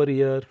 2 per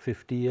year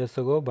 50 years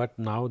ago, but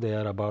now they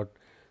are about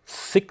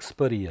 6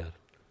 per year.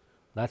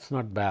 That is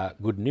not bad,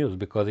 good news,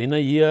 because in a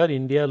year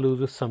India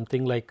loses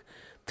something like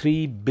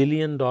 $3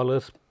 billion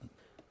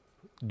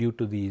due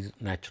to these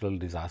natural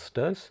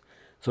disasters.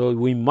 So,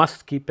 we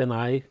must keep an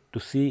eye to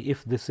see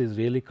if this is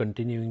really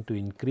continuing to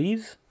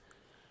increase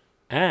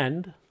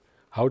and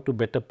how to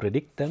better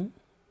predict them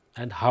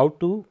and how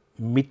to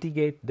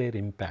mitigate their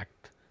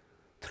impact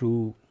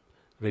through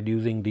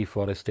reducing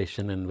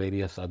deforestation and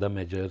various other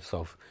measures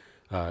of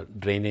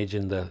drainage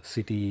in the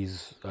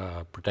cities,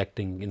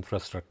 protecting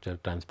infrastructure,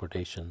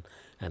 transportation,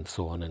 and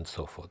so on and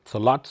so forth. So,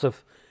 lots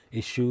of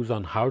issues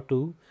on how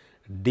to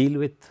deal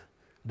with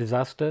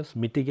disasters,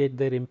 mitigate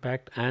their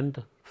impact,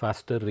 and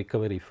faster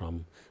recovery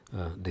from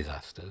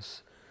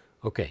disasters.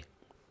 Okay.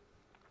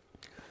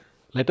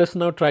 Let us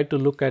now try to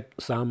look at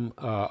some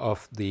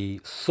of the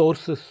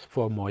sources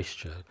for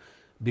moisture.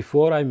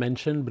 Before I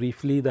mentioned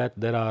briefly that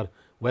there are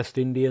West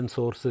Indian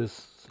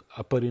sources,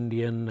 Upper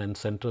Indian and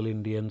Central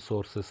Indian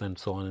sources, and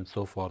so on and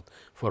so forth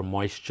for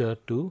moisture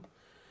to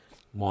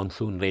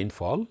monsoon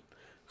rainfall.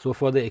 So,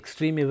 for the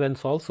extreme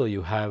events also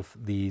you have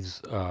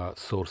these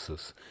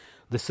sources.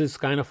 This is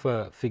kind of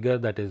a figure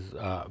that is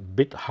a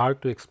bit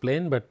hard to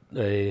explain, but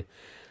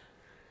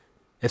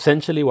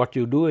essentially what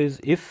you do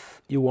is,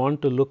 if you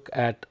want to look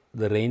at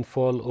the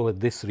rainfall over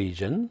this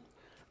region,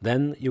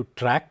 then you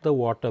track the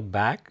water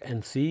back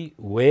and see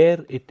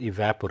where it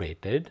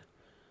evaporated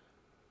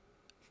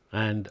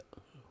and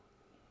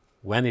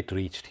when it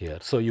reached here.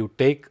 So, you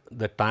take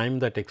the time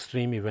that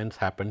extreme events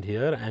happened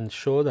here and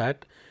show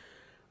that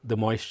the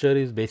moisture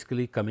is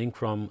basically coming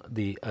from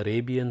the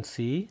Arabian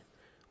Sea,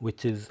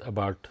 which is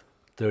about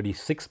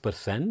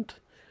 36%.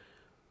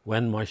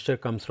 When moisture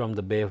comes from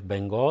the Bay of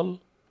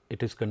Bengal,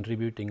 it is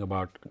contributing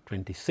about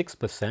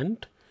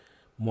 26%.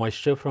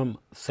 Moisture from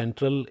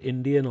Central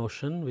Indian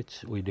Ocean,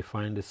 which we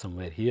defined is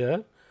somewhere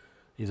here,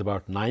 is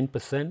about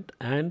 9%,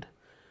 and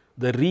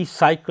the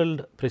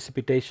recycled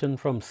precipitation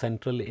from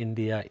Central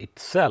India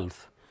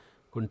itself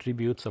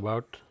contributes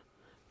about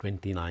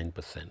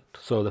 29%.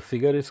 So, the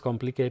figure is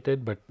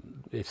complicated, but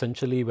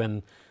essentially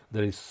when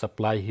there is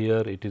supply here,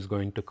 it is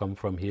going to come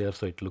from here.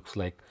 So, it looks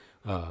like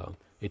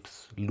it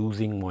is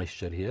losing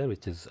moisture here,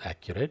 which is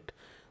accurate.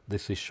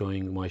 This is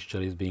showing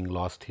moisture is being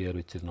lost here,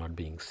 which is not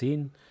being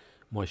seen,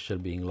 moisture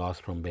being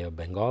lost from Bay of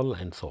Bengal,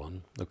 and so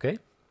on. Okay.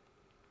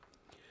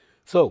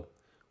 So,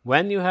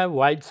 when you have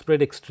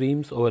widespread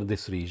extremes over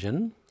this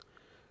region,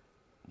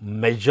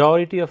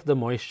 majority of the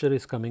moisture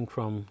is coming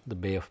from the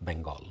Bay of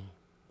Bengal,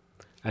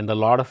 and a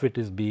lot of it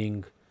is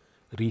being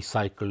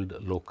recycled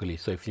locally.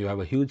 So, if you have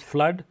a huge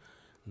flood,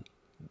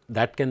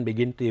 that can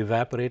begin to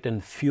evaporate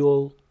and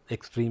fuel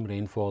extreme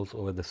rainfalls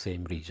over the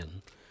same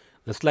region.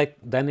 Just like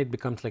then it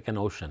becomes like an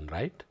ocean,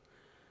 right.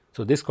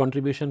 So, this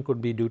contribution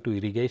could be due to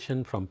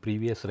irrigation from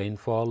previous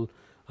rainfall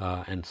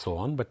and so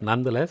on, but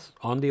nonetheless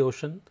on the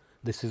ocean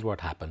this is what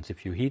happens.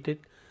 If you heat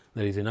it,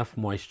 there is enough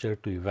moisture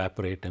to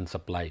evaporate and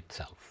supply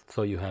itself.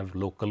 So, you have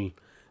local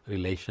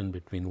relation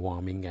between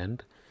warming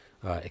and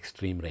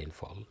extreme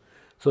rainfall.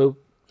 So,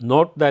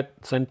 note that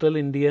Central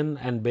Indian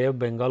and Bay of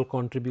Bengal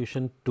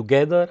contribution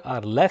together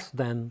are less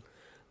than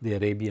the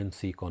Arabian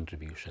Sea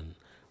contribution.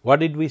 What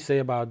did we say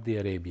about the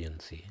Arabian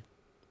Sea?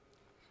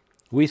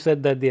 We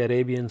said that the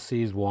Arabian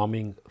Sea is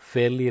warming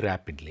fairly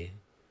rapidly,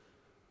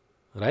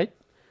 right.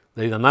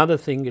 There is another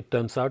thing, it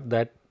turns out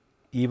that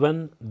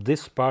even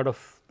this part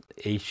of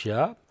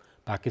Asia,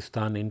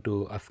 Pakistan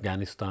into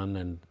Afghanistan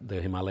and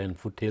the Himalayan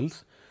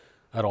foothills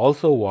are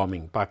also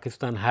warming.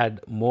 Pakistan had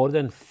more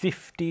than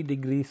 50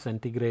 degrees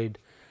centigrade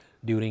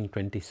during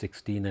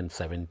 2016 and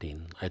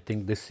 17. I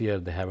think this year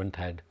they haven't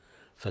had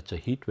such a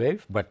heat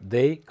wave, but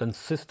they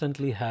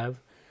consistently have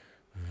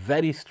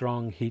very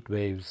strong heat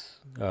waves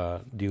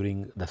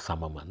during the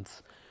summer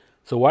months.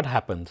 So, what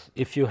happens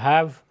if you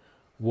have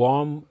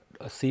warm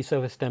sea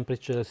surface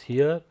temperatures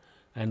here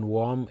and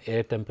warm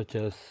air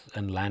temperatures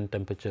and land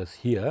temperatures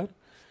here,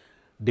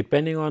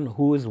 depending on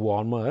who is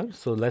warmer.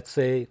 So, let us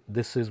say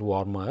this is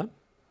warmer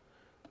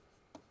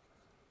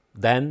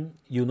then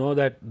you know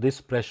that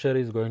this pressure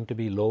is going to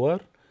be lower,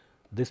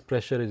 this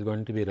pressure is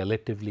going to be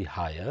relatively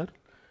higher.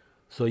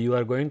 So, you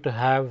are going to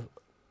have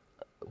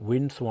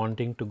winds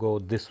wanting to go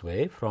this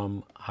way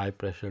from high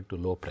pressure to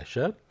low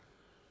pressure.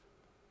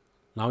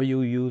 Now,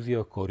 you use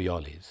your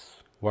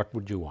Coriolis. What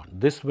would you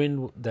want? This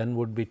wind then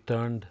would be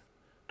turned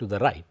to the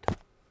right.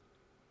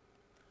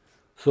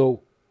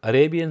 So,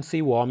 Arabian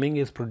Sea warming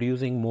is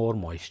producing more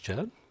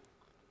moisture,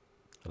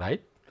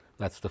 right?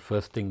 That is the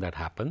first thing that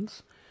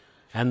happens.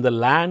 And the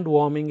land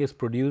warming is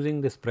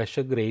producing this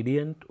pressure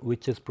gradient,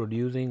 which is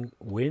producing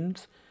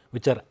winds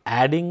which are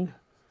adding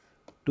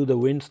to the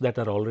winds that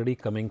are already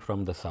coming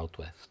from the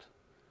southwest.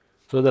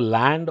 So, the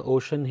land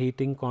ocean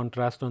heating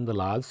contrast on the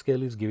large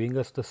scale is giving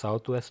us the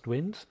southwest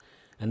winds,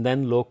 and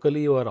then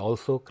locally you are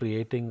also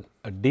creating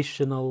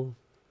additional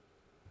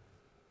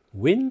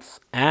winds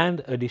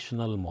and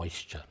additional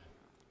moisture.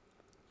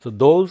 So,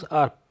 those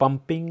are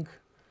pumping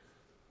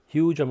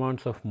huge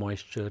amounts of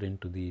moisture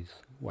into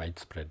these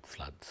widespread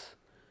floods.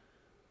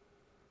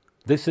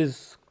 This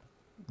is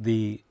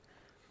the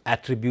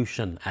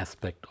attribution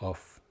aspect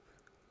of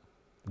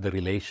the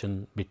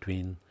relation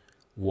between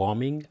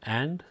warming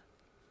and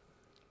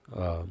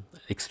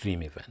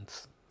extreme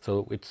events.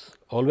 So, it is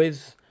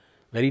always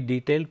very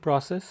detailed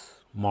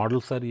process,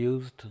 models are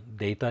used,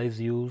 data is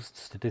used,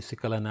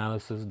 statistical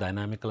analysis,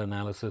 dynamical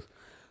analysis,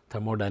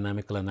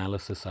 thermodynamical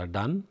analysis are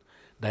done.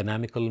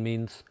 Dynamical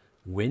means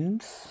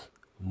winds,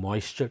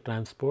 moisture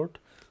transport,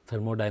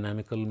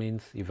 thermodynamical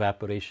means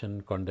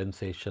evaporation,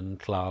 condensation,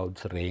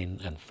 clouds, rain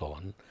and so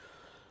on.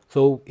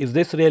 So, is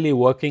this really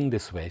working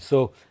this way?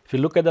 So, if you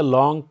look at the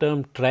long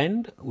term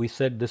trend, we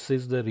said this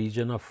is the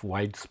region of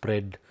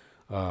widespread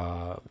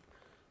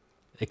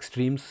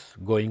extremes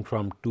going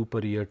from 2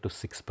 per year to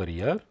 6 per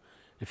year.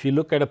 If you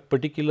look at a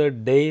particular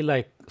day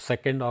like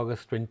 2nd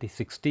August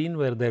 2016,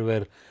 where there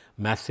were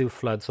massive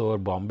floods over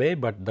Bombay,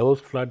 but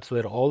those floods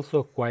were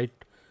also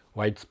quite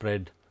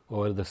widespread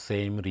over the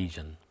same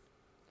region.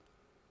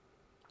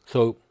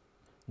 So,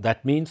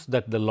 that means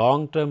that the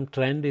long term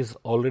trend is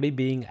already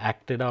being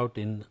acted out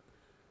in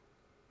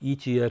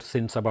each year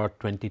since about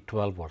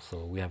 2012 or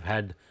so. We have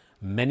had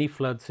many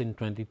floods in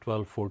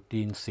 2012,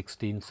 14,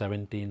 16,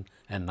 17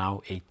 and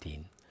now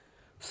 18.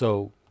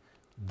 So,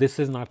 this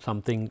is not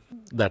something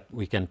that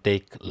we can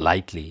take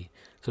lightly.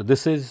 So,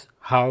 this is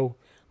how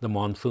the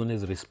monsoon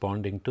is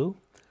responding to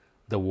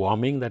the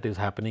warming that is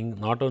happening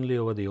not only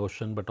over the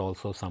ocean, but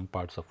also some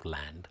parts of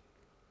land.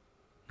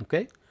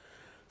 Okay?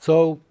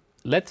 So,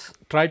 let us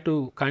try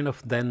to kind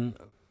of then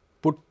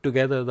put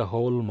together the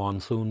whole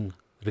monsoon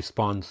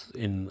response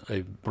in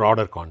a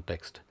broader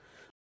context.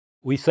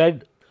 We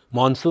said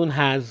monsoon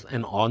has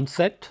an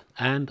onset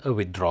and a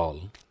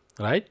withdrawal,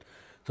 right.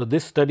 So,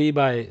 this study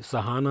by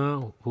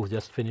Sahana, who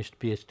just finished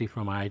PhD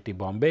from IIT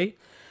Bombay,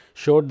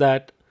 showed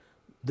that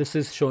this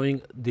is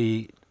showing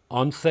the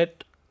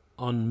onset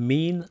on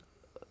mean,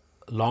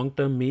 long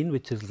term mean,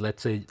 which is let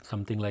us say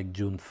something like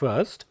June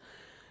 1st,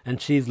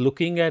 and she is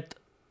looking at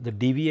the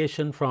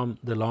deviation from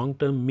the long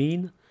term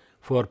mean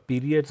for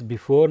periods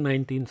before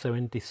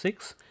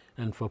 1976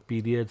 and for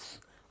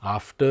periods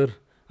after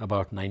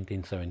about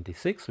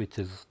 1976, which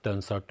is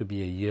turns out to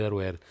be a year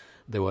where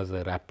there was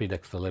a rapid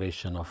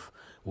acceleration of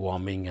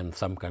warming and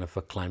some kind of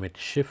a climate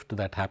shift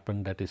that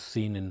happened, that is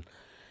seen in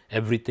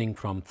everything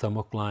from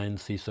thermocline,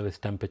 sea surface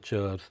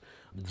temperatures,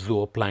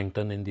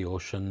 zooplankton in the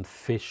ocean,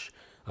 fish,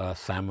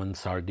 salmon,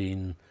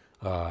 sardine,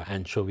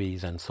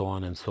 anchovies and so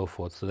on and so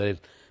forth. So, there is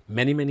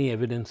many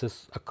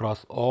evidences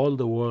across all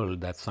the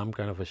world that some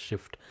kind of a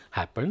shift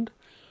happened,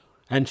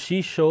 and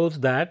she shows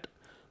that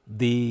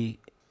the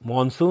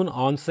monsoon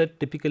onset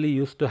typically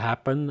used to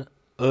happen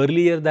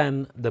earlier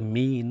than the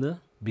mean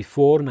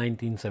before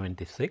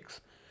 1976.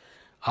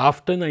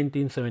 After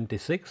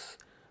 1976,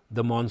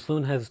 the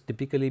monsoon has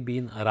typically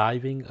been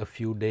arriving a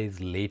few days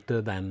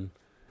later than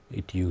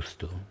it used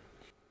to.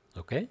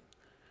 Okay?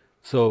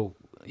 So,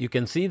 you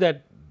can see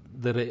that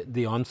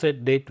the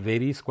onset date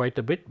varies quite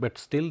a bit, but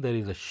still there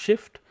is a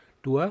shift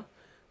to a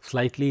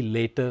slightly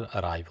later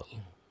arrival.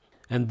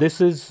 And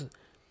this is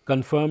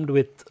confirmed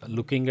with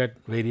looking at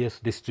various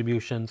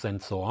distributions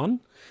and so on.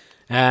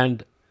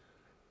 And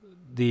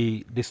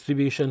the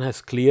distribution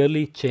has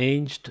clearly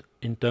changed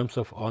in terms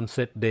of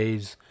onset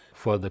days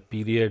for the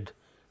period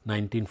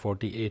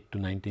 1948 to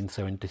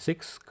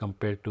 1976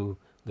 compared to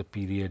the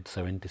period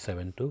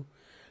 77 to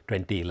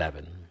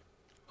 2011.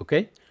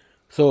 Okay?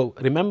 So,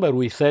 remember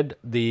we said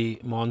the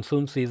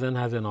monsoon season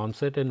has an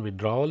onset and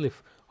withdrawal.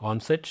 If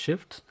onset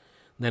shifts,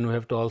 then we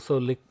have to also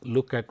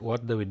look at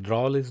what the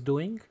withdrawal is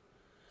doing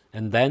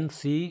and then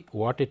see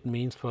what it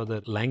means for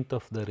the length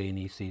of the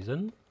rainy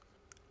season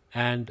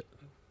and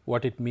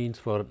what it means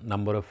for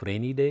number of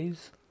rainy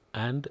days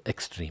and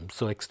extremes.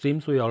 So,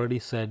 extremes we already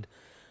said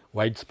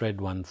widespread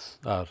ones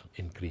are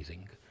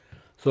increasing.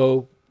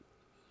 So,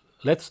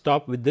 let us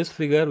stop with this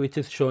figure, which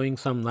is showing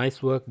some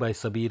nice work by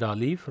Sabir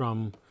Ali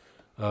from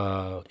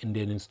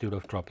Indian Institute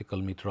of Tropical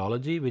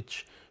Meteorology,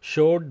 which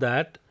showed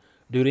that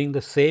during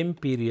the same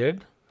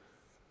period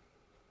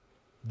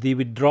the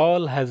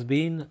withdrawal has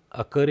been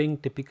occurring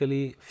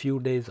typically few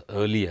days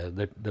earlier.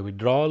 The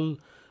withdrawal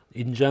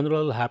in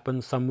general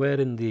happens somewhere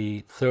in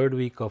the third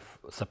week of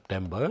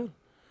September,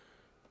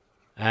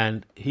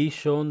 and he's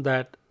shown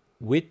that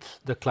with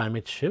the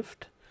climate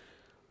shift,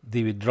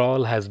 the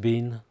withdrawal has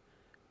been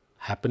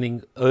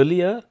happening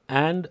earlier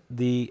and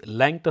the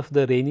length of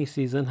the rainy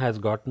season has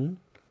gotten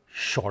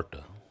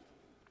shorter.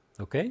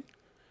 Okay?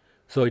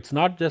 So, it is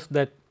not just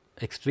that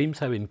extremes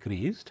have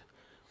increased,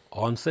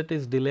 onset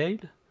is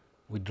delayed,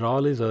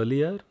 withdrawal is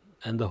earlier,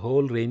 and the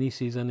whole rainy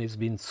season is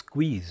being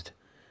squeezed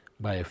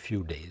by a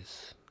few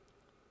days.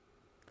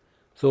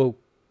 So,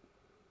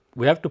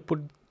 we have to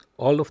put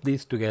all of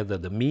these together.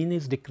 The mean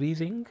is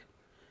decreasing,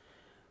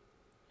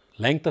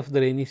 length of the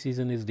rainy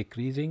season is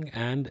decreasing,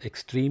 and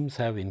extremes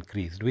have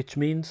increased, which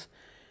means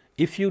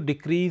if you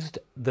decreased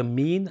the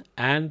mean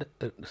and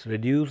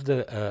reduce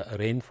the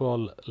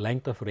rainfall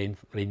length of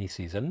rainy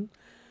season,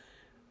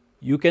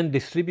 you can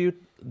distribute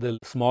the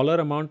smaller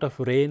amount of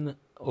rain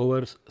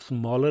over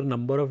smaller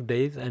number of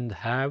days and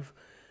have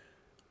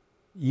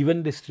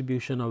even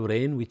distribution of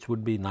rain, which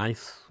would be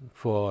nice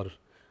for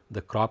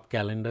the crop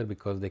calendar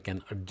because they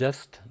can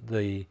adjust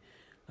the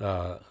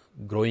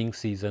growing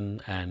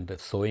season and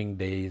sowing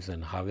days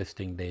and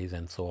harvesting days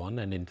and so on.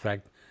 And in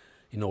fact,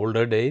 in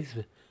older days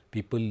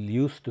people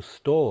used to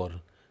store,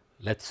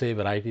 let us say,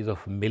 varieties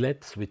of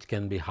millets which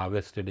can be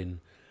harvested in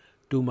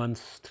 2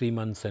 months, 3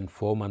 months and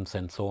 4 months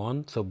and so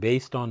on. So,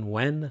 based on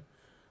when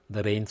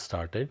the rain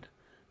started,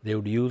 they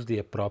would use the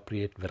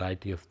appropriate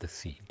variety of the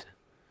seed.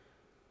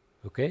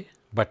 Okay?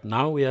 But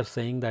now we are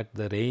saying that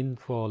the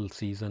rainfall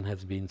season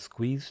has been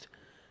squeezed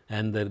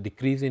and the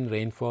decrease in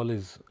rainfall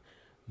is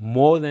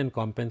more than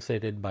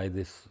compensated by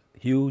this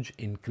huge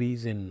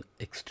increase in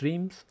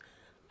extremes,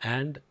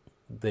 and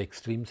the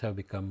extremes have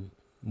become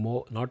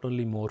more, not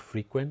only more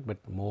frequent, but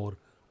more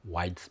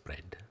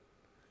widespread.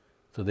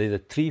 So, there is a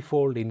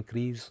threefold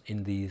increase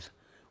in these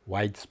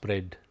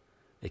widespread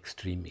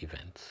extreme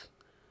events.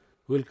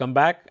 We will come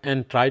back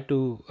and try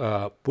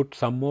to put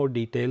some more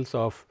details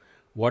of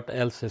what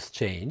else has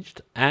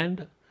changed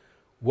and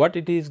what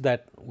it is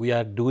that we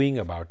are doing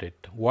about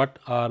it. What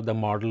are the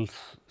models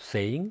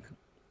saying?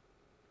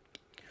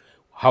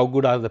 How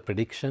good are the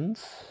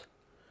predictions?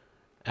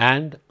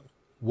 And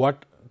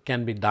what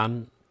can be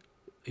done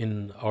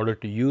in order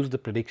to use the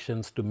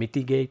predictions to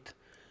mitigate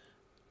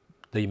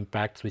the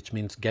impacts, which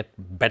means get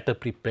better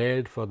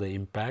prepared for the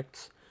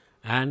impacts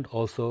and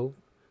also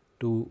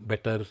to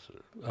better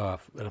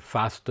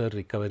faster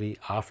recovery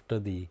after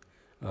the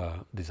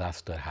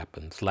disaster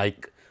happens,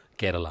 like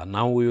Kerala.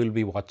 Now, we will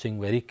be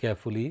watching very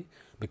carefully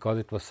because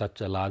it was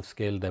such a large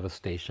scale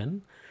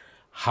devastation.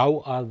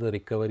 How are the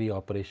recovery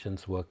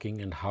operations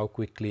working and how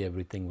quickly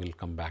everything will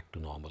come back to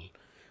normal?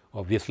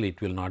 Obviously,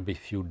 it will not be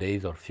few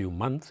days or few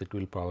months, it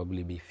will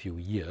probably be few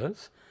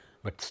years,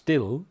 but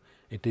still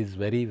it is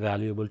very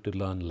valuable to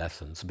learn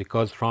lessons,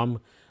 because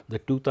from the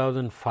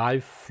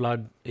 2005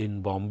 flood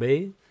in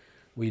Bombay,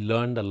 we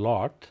learned a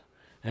lot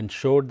and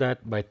showed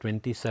that by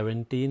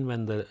 2017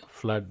 when the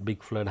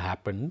big flood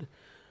happened,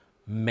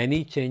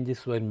 many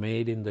changes were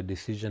made in the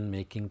decision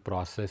making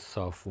process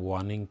of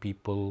warning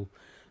people,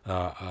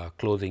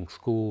 closing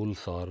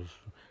schools or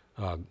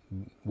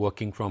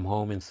working from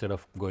home instead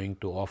of going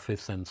to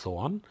office and so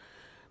on.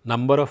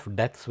 Number of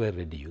deaths were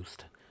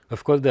reduced.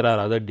 Of course, there are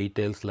other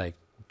details like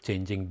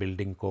changing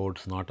building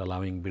codes, not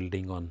allowing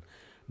building on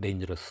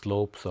dangerous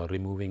slopes or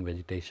removing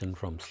vegetation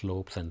from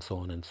slopes and so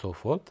on and so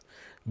forth.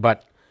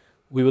 But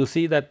we will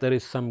see that there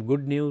is some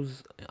good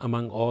news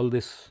among all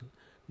this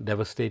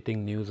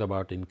devastating news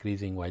about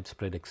increasing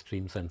widespread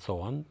extremes and so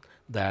on,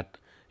 that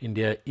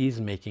India is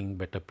making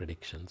better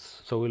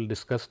predictions. So, we will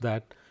discuss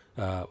that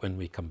when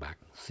we come back.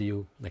 See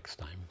you next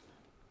time.